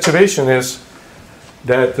in this situation is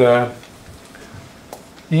that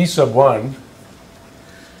E sub 1,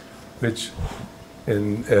 which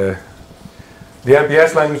in the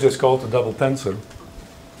MPS language is called the double tensor,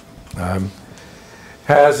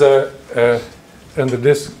 has under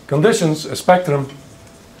these conditions a spectrum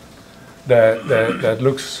that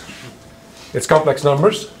looks, it's complex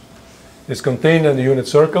numbers. It's contained in the unit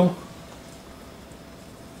circle.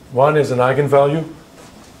 1 is an eigenvalue,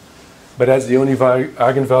 but that's the only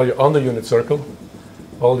eigenvalue on the unit circle.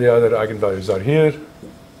 All the other eigenvalues are here.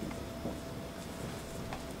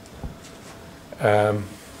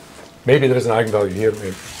 Maybe there is an eigenvalue here,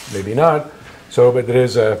 maybe not. So, but there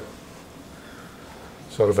is a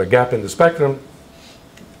sort of a gap in the spectrum.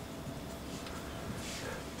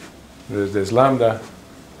 There's lambda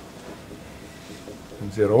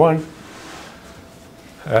and 0, 1.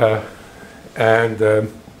 And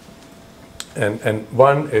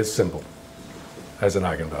 1 is simple as an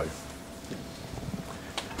eigenvalue.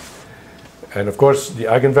 And of course, the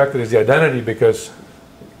eigenvector is the identity because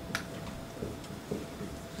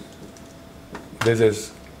this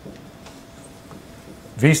is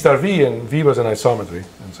V star V, and V was an isometry.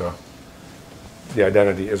 And so the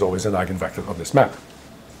identity is always an eigenvector of this map.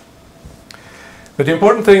 But the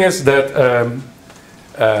important thing is that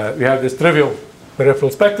we have this trivial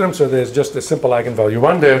peripheral spectrum, so there's just a simple eigenvalue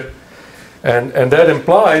 1 there. And that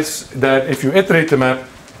implies that if you iterate the map,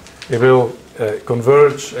 it will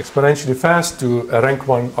converge exponentially fast to a rank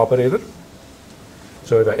 1 operator.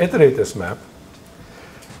 So if I iterate this map,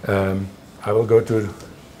 I will go to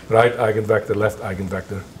right eigenvector, left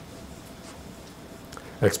eigenvector,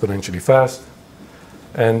 exponentially fast.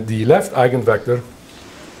 And the left eigenvector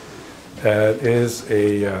is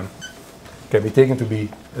can be taken to be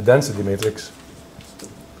a density matrix.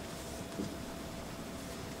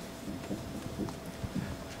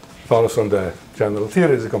 Follows from the general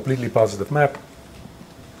theory. It's a completely positive map,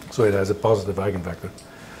 so it has a positive eigenvector.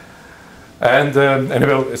 And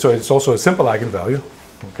so it's also a simple eigenvalue,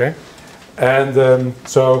 okay? And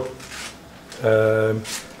so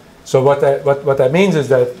what that means is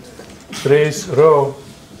that trace rho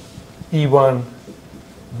E1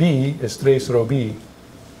 B is trace rho B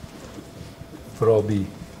for all B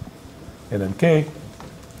in NK.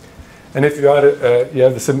 And if you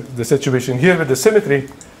have the situation here with the symmetry,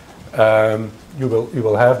 you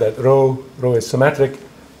will have that rho is symmetric.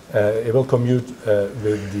 It will commute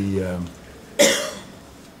with the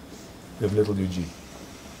with little ug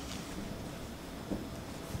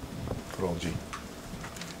for all G.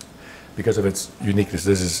 Because of its uniqueness,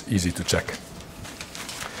 this is easy to check.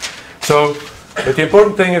 So, but the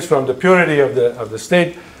important thing is from the purity of the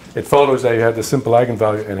state, it follows that you have the simple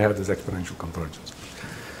eigenvalue and have this exponential convergence.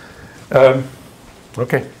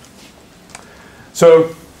 Okay.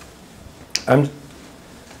 So I'm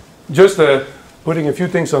just putting a few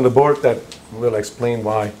things on the board that will explain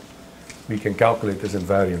why we can calculate this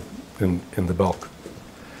invariant in the bulk.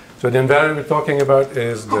 So the invariant we're talking about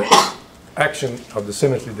is the action of the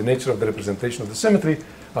symmetry, the nature of the representation of the symmetry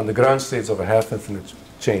on the ground states of a half-infinite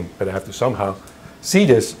chain. But I have to somehow see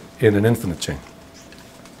this in an infinite chain.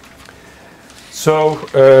 So,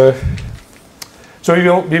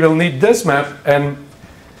 we will need this map, and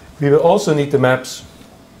we will also need the maps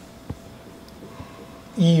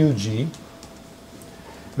EUG,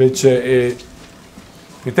 which if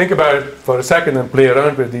you think about it for a second and play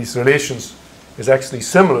around with these relations, is actually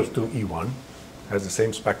similar to E1, has the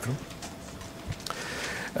same spectrum.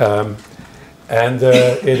 And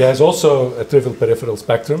it has also a trivial peripheral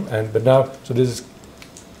spectrum, but now, so this is,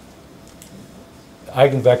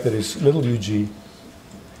 eigenvector is little ug,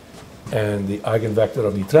 and the eigenvector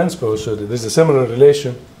of the transpose, so there's a similar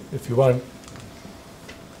relation, if you want,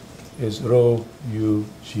 is rho u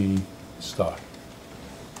g star.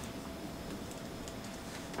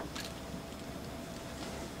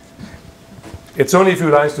 It's only a few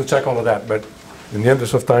lines to check all of that, but in the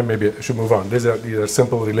interest of time, maybe I should move on. These are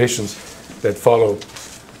simple relations that follow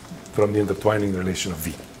from the intertwining relation of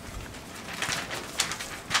V.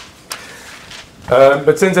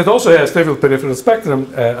 But since it also has trivial peripheral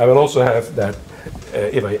spectrum, I will also have that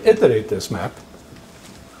if I iterate this map,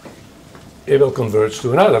 it will converge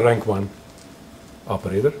to another rank 1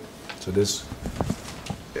 operator. So this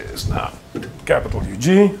is now capital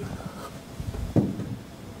UG.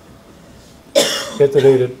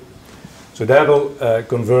 iterated. So that will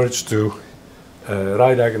converge to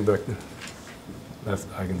right eigenvector, left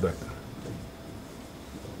eigenvector.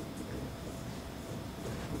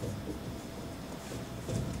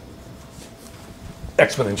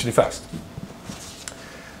 Exponentially fast.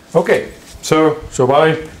 Okay, so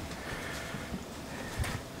why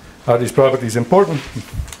are these properties important?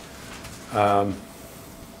 Well,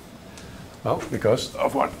 because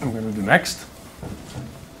of what I'm going to do next.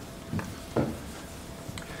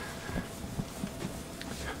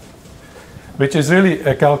 Which is really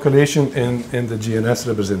a calculation in the GNS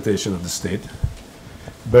representation of the state.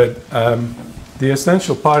 But the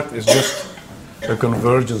essential part is just a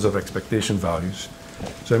convergence of expectation values.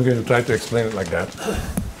 So I'm going to try to explain it like that.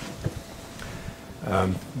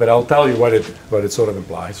 But I'll tell you what it sort of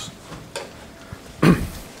implies.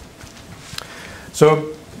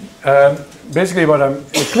 So basically what I'm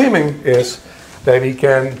claiming is that we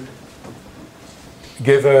can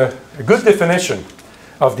give a good definition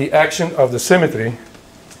of the action of the symmetry,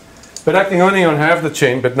 but acting only on half the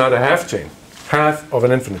chain, but not a half chain, half of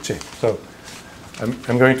an infinite chain. So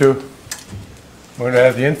I'm going to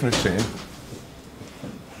have the infinite chain.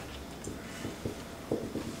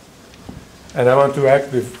 And I want to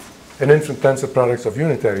act with an infinite tensor products of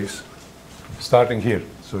unitaries starting here.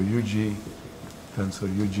 So UG, tensor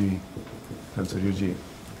UG, tensor UG.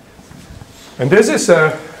 And this is,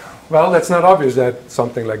 well, that's not obvious that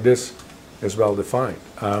something like this is well defined.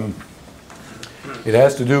 It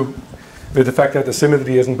has to do with the fact that the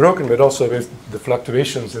symmetry isn't broken, but also with the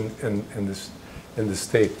fluctuations in this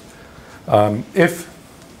state.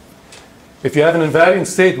 If you have an invariant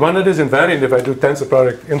state, one that is invariant if I do tensor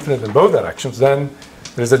product infinite in both directions, then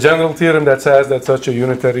there's a general theorem that says that such a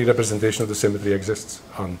unitary representation of the symmetry exists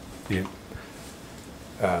on the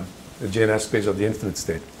GNS space of the infinite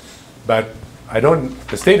state. But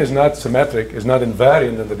the state is not symmetric, is not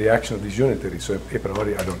invariant under the action of these unitaries. So a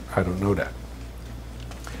priori, I don't know that.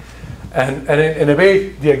 And in a way,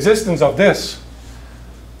 the existence of this,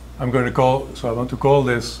 I'm going to call, so I want to call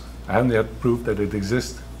this, I haven't yet proved that it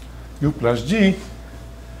exists, U plus G,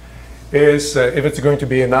 is if it's going to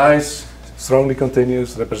be a nice, strongly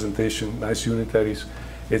continuous representation, nice unitaries,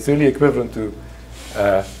 it's really equivalent to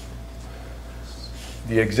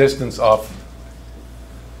the existence of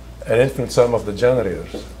an infinite sum of the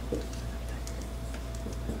generators.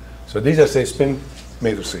 So these are, say, spin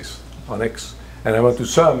matrices on X. And I want to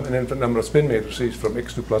sum an infinite number of spin matrices from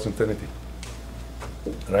X to plus infinity.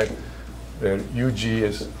 Right? Where UG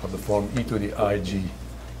is of the form e to the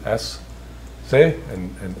IGS, say,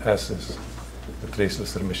 and S is the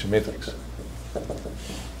traceless remission matrix.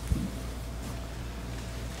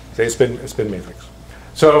 Say a spin matrix.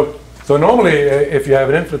 So normally, if you have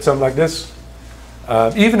an infinite sum like this,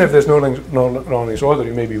 even if there's no long-range order,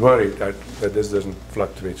 you may be worried that this doesn't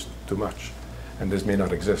fluctuate too much, and this may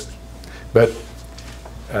not exist. But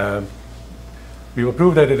we will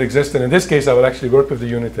prove that it exists, and in this case, I will actually work with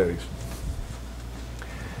the unitaries.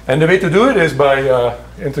 And the way to do it is by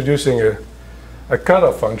introducing a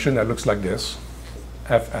cutoff function that looks like this,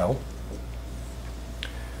 FL.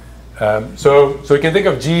 So you can think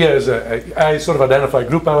of G as I sort of identify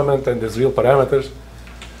group element and there's real parameters.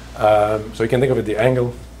 So you can think of it the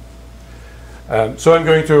angle. So I'm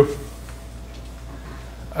going to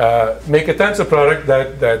make a tensor product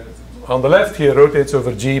that on the left here rotates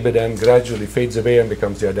over G, but then gradually fades away and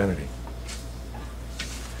becomes the identity.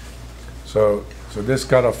 So this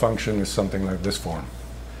cutoff function is something like this form.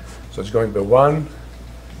 So it's going to be 1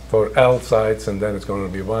 for L sides, and then it's going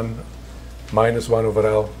to be 1 minus 1 over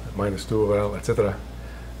L, minus 2 over L, etc.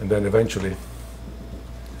 And then eventually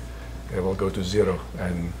it will go to 0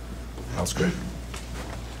 and L squared.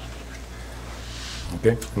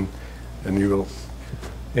 Okay? And you will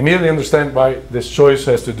immediately understand why this choice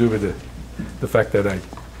has to do with the fact that I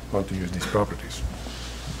want to use these properties.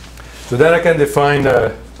 So then I can define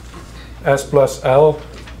S plus L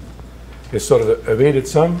is sort of a weighted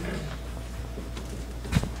sum.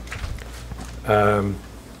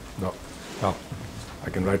 No, well, I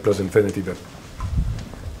can write plus infinity, but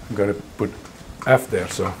I'm going to put F there,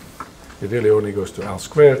 so it really only goes to L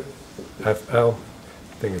squared, FL. I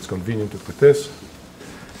think it's convenient to put this.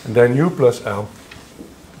 And then U plus L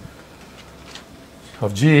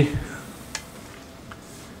of G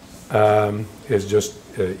is just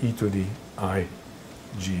e to the I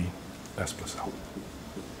G S plus L.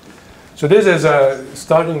 So this is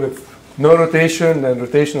starting with no rotation and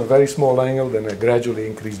rotation of a very small angle, then I gradually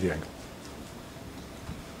increase the angle.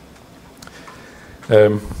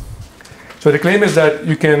 So the claim is that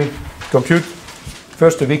you can compute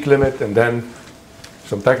first a weak limit and then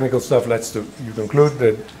some technical stuff lets you conclude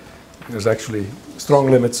that There's actually strong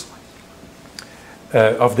limits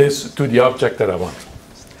of this to the object that I want.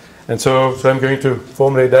 And so I'm going to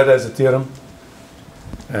formulate that as a theorem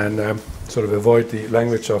and sort of avoid the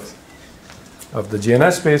language of the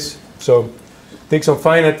GNS space. So take some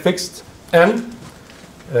finite fixed n,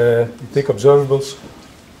 you take observables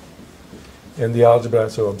in the algebra,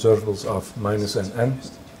 so observables of minus n.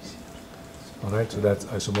 All right, so that's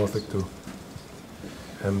isomorphic to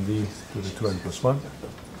md to the 2n plus 1.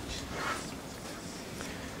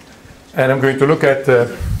 And I'm going to look at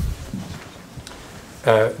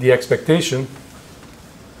the expectation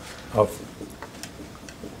of,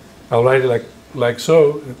 I'll write it like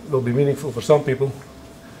so, it will be meaningful for some people.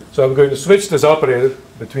 So I'm going to switch this operator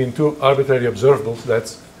between two arbitrary observables.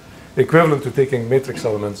 That's equivalent to taking matrix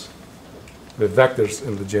elements with vectors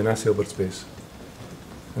in the GNS Hilbert space.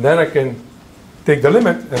 And then I can take the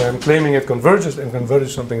limit, and I'm claiming it converges, and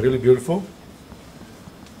converges something really beautiful.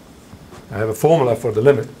 I have a formula for the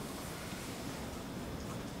limit.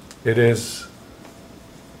 It is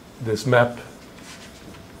this map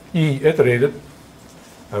E iterated.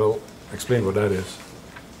 I will explain what that is.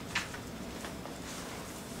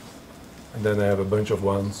 And then I have a bunch of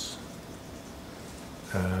ones.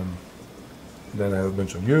 Then I have a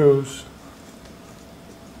bunch of U's.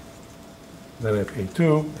 Then I have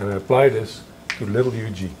A2, and I apply this to little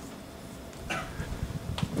ug.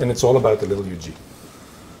 And it's all about the little ug.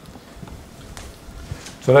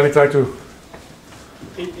 So let me try to...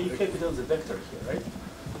 A capital is a vector here, right?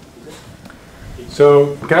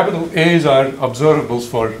 So capital A's are observables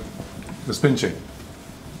for the spin chain.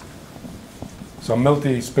 Some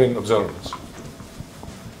multi-spin observables.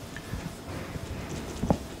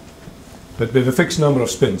 But with a fixed number of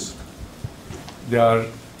spins. They are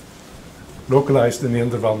localized in the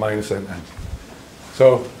interval minus n.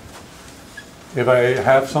 So if I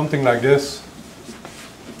have something like this,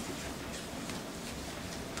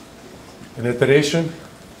 an iteration,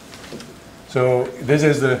 so this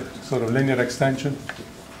is the sort of linear extension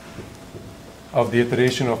of the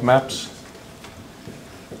iteration of maps.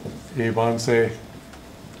 A1, say,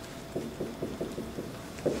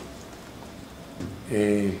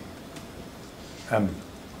 A, M.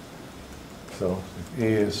 So if A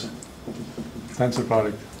is tensor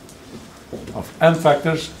product of M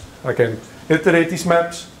factors, I can iterate these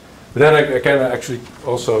maps, but then I can actually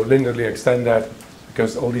also linearly extend that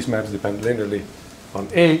because all these maps depend linearly on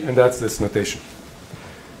A, and that's this notation.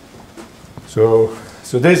 So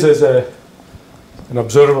this is an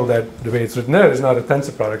observable that the way it's written there is not a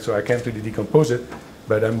tensor product, so I can't really decompose it,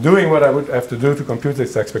 but I'm doing what I would have to do to compute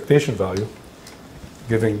its expectation value,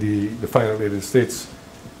 giving the finite weighted states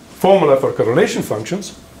formula for correlation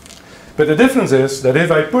functions. But the difference is that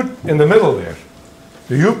if I put in the middle there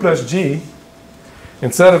the U plus G,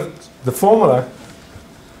 instead of the formula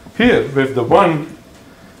here with the 1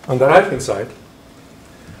 on the right hand side,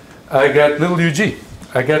 I get little ug.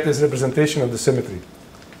 I get this representation of the symmetry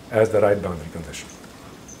as the right boundary condition.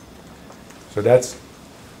 So that's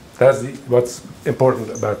what's important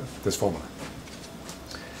about this formula.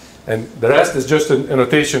 And the rest is just a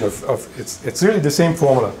notation of it's really the same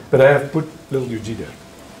formula, but I have put little ug there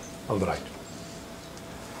on the right.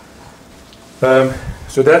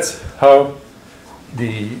 So that's how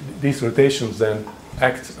these rotations then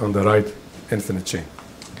act on the right infinite chain.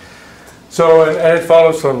 So and it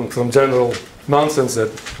follows from general nonsense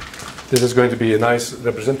that this is going to be a nice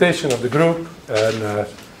representation of the group,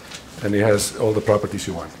 and it has all the properties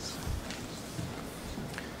you want.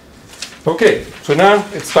 Okay, so now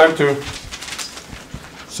it's time to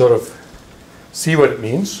sort of see what it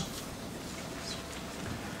means.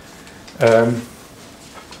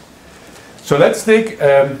 So let's take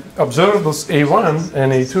observables A1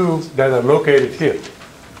 and A2 that are located here.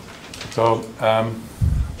 So I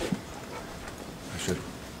should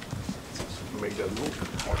make that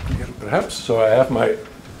move more clear perhaps. So I have my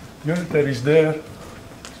unitaries there.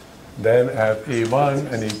 Then I have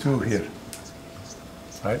A1 and A2 here.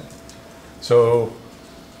 Right? So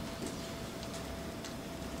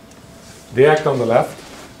they act on the left.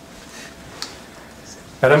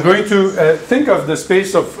 And I'm going to think of the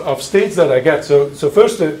space of states that I get. So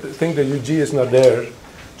first, think that UG is not there.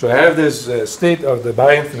 So I have this state of the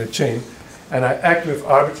bi-infinite chain, and I act with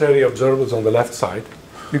arbitrary observables on the left side.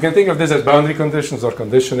 You can think of this as boundary conditions or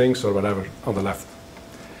conditionings or whatever on the left.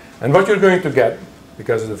 And what you're going to get,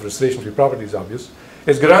 because the frustration-free property is obvious,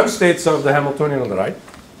 is ground states of the Hamiltonian on the right.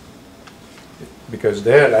 Because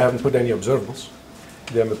there I haven't put any observables.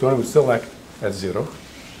 The Hamiltonian would still act at 0.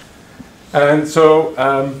 And so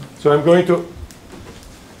I'm going to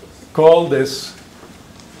call this,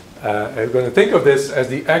 I'm going to think of this as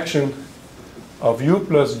the action of U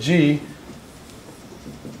plus G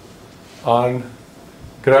on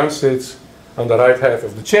ground states on the right half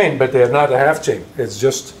of the chain, but they are not a half chain. It's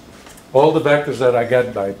just all the vectors that I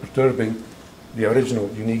get by perturbing the original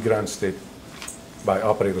unique ground state by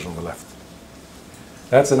operators on the left.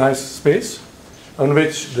 That's a nice space on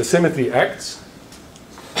which the symmetry acts,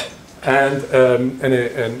 and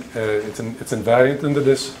it's invariant under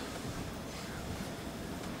this.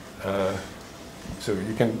 So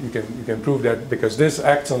you can prove that because this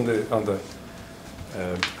acts on the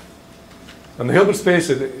Hilbert space.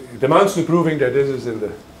 It amounts to proving that this is in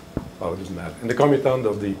the, well, it doesn't matter, in the commutant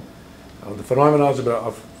of the phenomenon algebra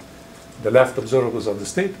of the left observables of the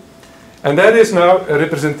state. And that is now a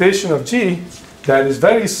representation of G that is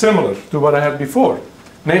very similar to what I had before,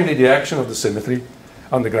 namely the action of the symmetry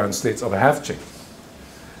on the ground states of a half chain.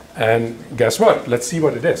 And guess what? Let's see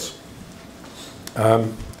what it is.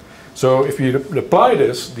 So if you apply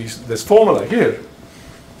this formula here,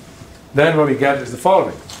 then what we get is the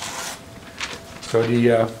following. So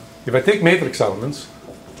if I take matrix elements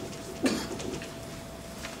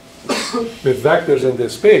with vectors in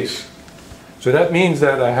this space, so that means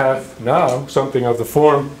that I have now something of the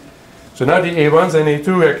form. So now the A1s and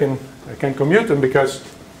A2, I can commute them because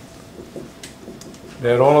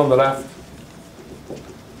they're all on the left.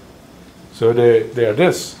 So they are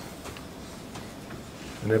this.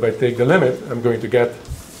 And if I take the limit, I'm going to get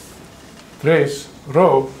trace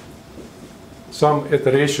rho some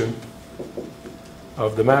iteration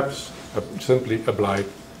of the maps simply applied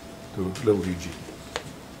to little ug.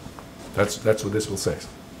 That's what this will say.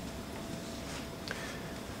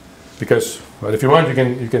 Because, well, if you want,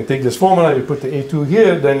 you can take this formula, you put the A2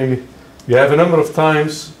 here, then you have a number of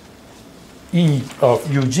times E of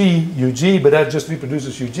UG, but that just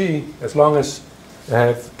reproduces UG. As long as I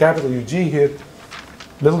have capital UG here,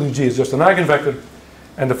 little UG is just an eigenvector,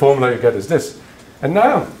 and the formula you get is this. And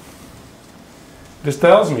now, this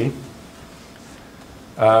tells me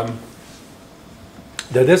that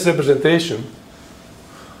this representation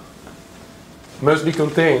must be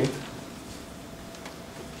contained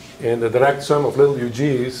in the direct sum of little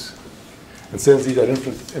UGs, and since these are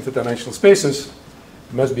infinite dimensional spaces,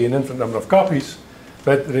 it must be an infinite number of copies,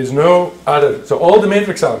 but there is no other. So all the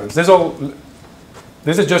matrix elements, this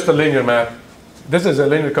is just a linear map. This is a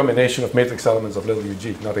linear combination of matrix elements of little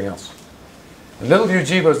ug, nothing else. And little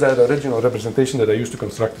ug was that original representation that I used to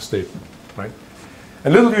construct the state, right?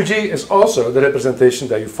 And little ug is also the representation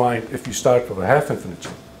that you find if you start with a half-infinite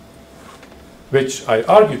chain, which I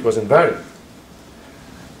argued was invariant.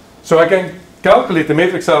 So I can calculate the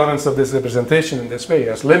matrix elements of this representation in this way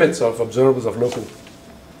as limits of observables of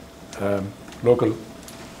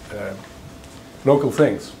local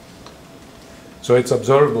things. So it's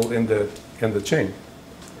observable in the chain.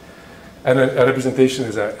 And a representation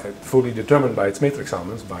is fully determined by its matrix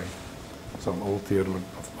elements by some old theorem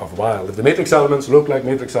of Weil. If the matrix elements look like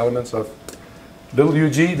matrix elements of little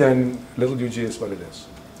ug, then little ug is what it is.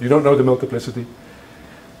 You don't know the multiplicity.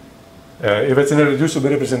 If it's an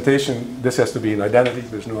irreducible representation, this has to be an identity.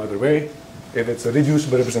 There's no other way. If it's a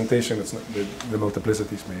reducible representation, it's not, the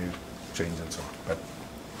multiplicities may change and so on. But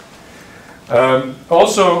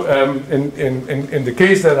also, in the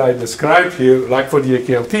case that I described here, like for the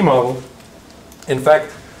AKLT model, in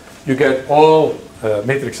fact, you get all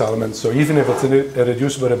matrix elements. So even if it's a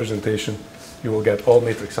reducible representation, you will get all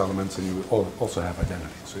matrix elements, and you will also have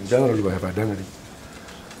identity. So in general, you will have identity.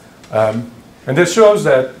 And this shows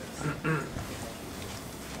that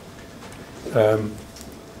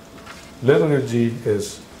little ug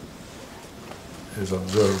is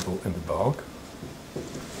observable in the bulk.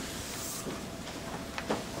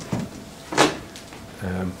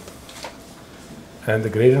 And the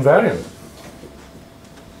great invariant.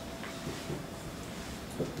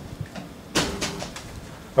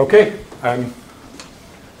 Okay, I'm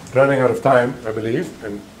running out of time, I believe,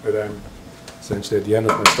 but I'm essentially at the end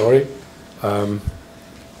of my story.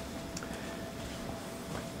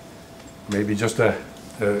 Maybe just a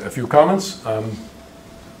few comments.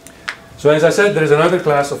 So as I said, there is another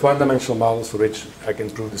class of one-dimensional models for which I can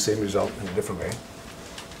prove the same result in a different way.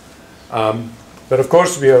 But of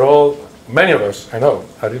course, we are all, many of us, I know,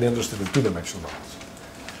 are really interested in two-dimensional models.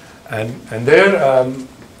 And there,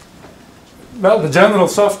 well, the general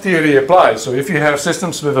soft theory applies. So if you have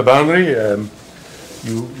systems with a boundary,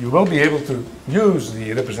 you will be able to use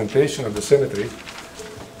the representation of the symmetry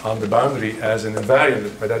on the boundary as an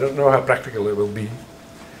invariant, but I don't know how practical it will be.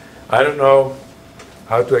 I don't know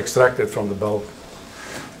how to extract it from the bulk.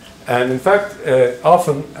 And in fact,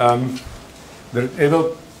 often, it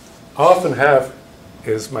will often have,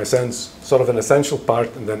 is my sense, sort of an essential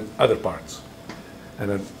part and then other parts. And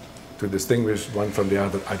then to distinguish one from the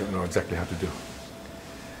other, I don't know exactly how to do.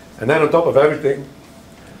 And then on top of everything,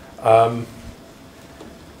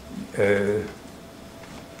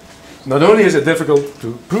 not only is it difficult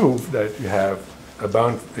to prove that you have a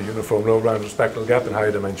uniform low boundary spectral gap in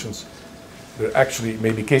higher dimensions, there actually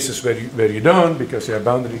may be cases where you don't, because you have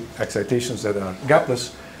boundary excitations that are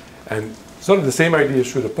gapless. And sort of the same idea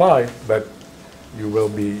should apply, but you will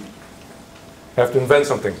have to invent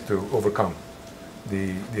something to overcome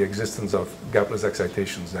the existence of gapless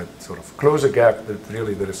excitations that sort of close a gap that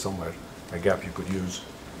really there is somewhere a gap you could use,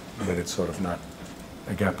 but it's sort of not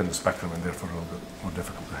a gap in the spectrum and therefore a little bit more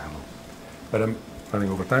difficult to handle. But I'm running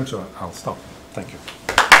over time, so I'll stop. Thank you.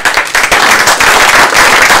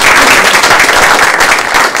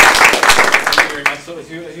 Thank you very much. So as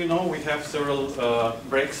you know, we have several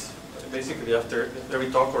breaks, basically after every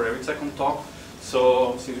talk or every second talk.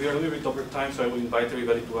 So since we are a little bit over time, so I will invite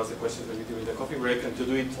everybody to ask the questions maybe during the coffee break, and to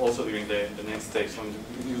do it also during the next stage. So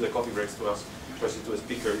we use the coffee breaks to ask questions to a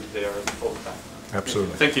speaker if they are all the time.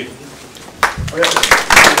 Absolutely. Thank you. Oh,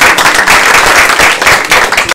 yeah.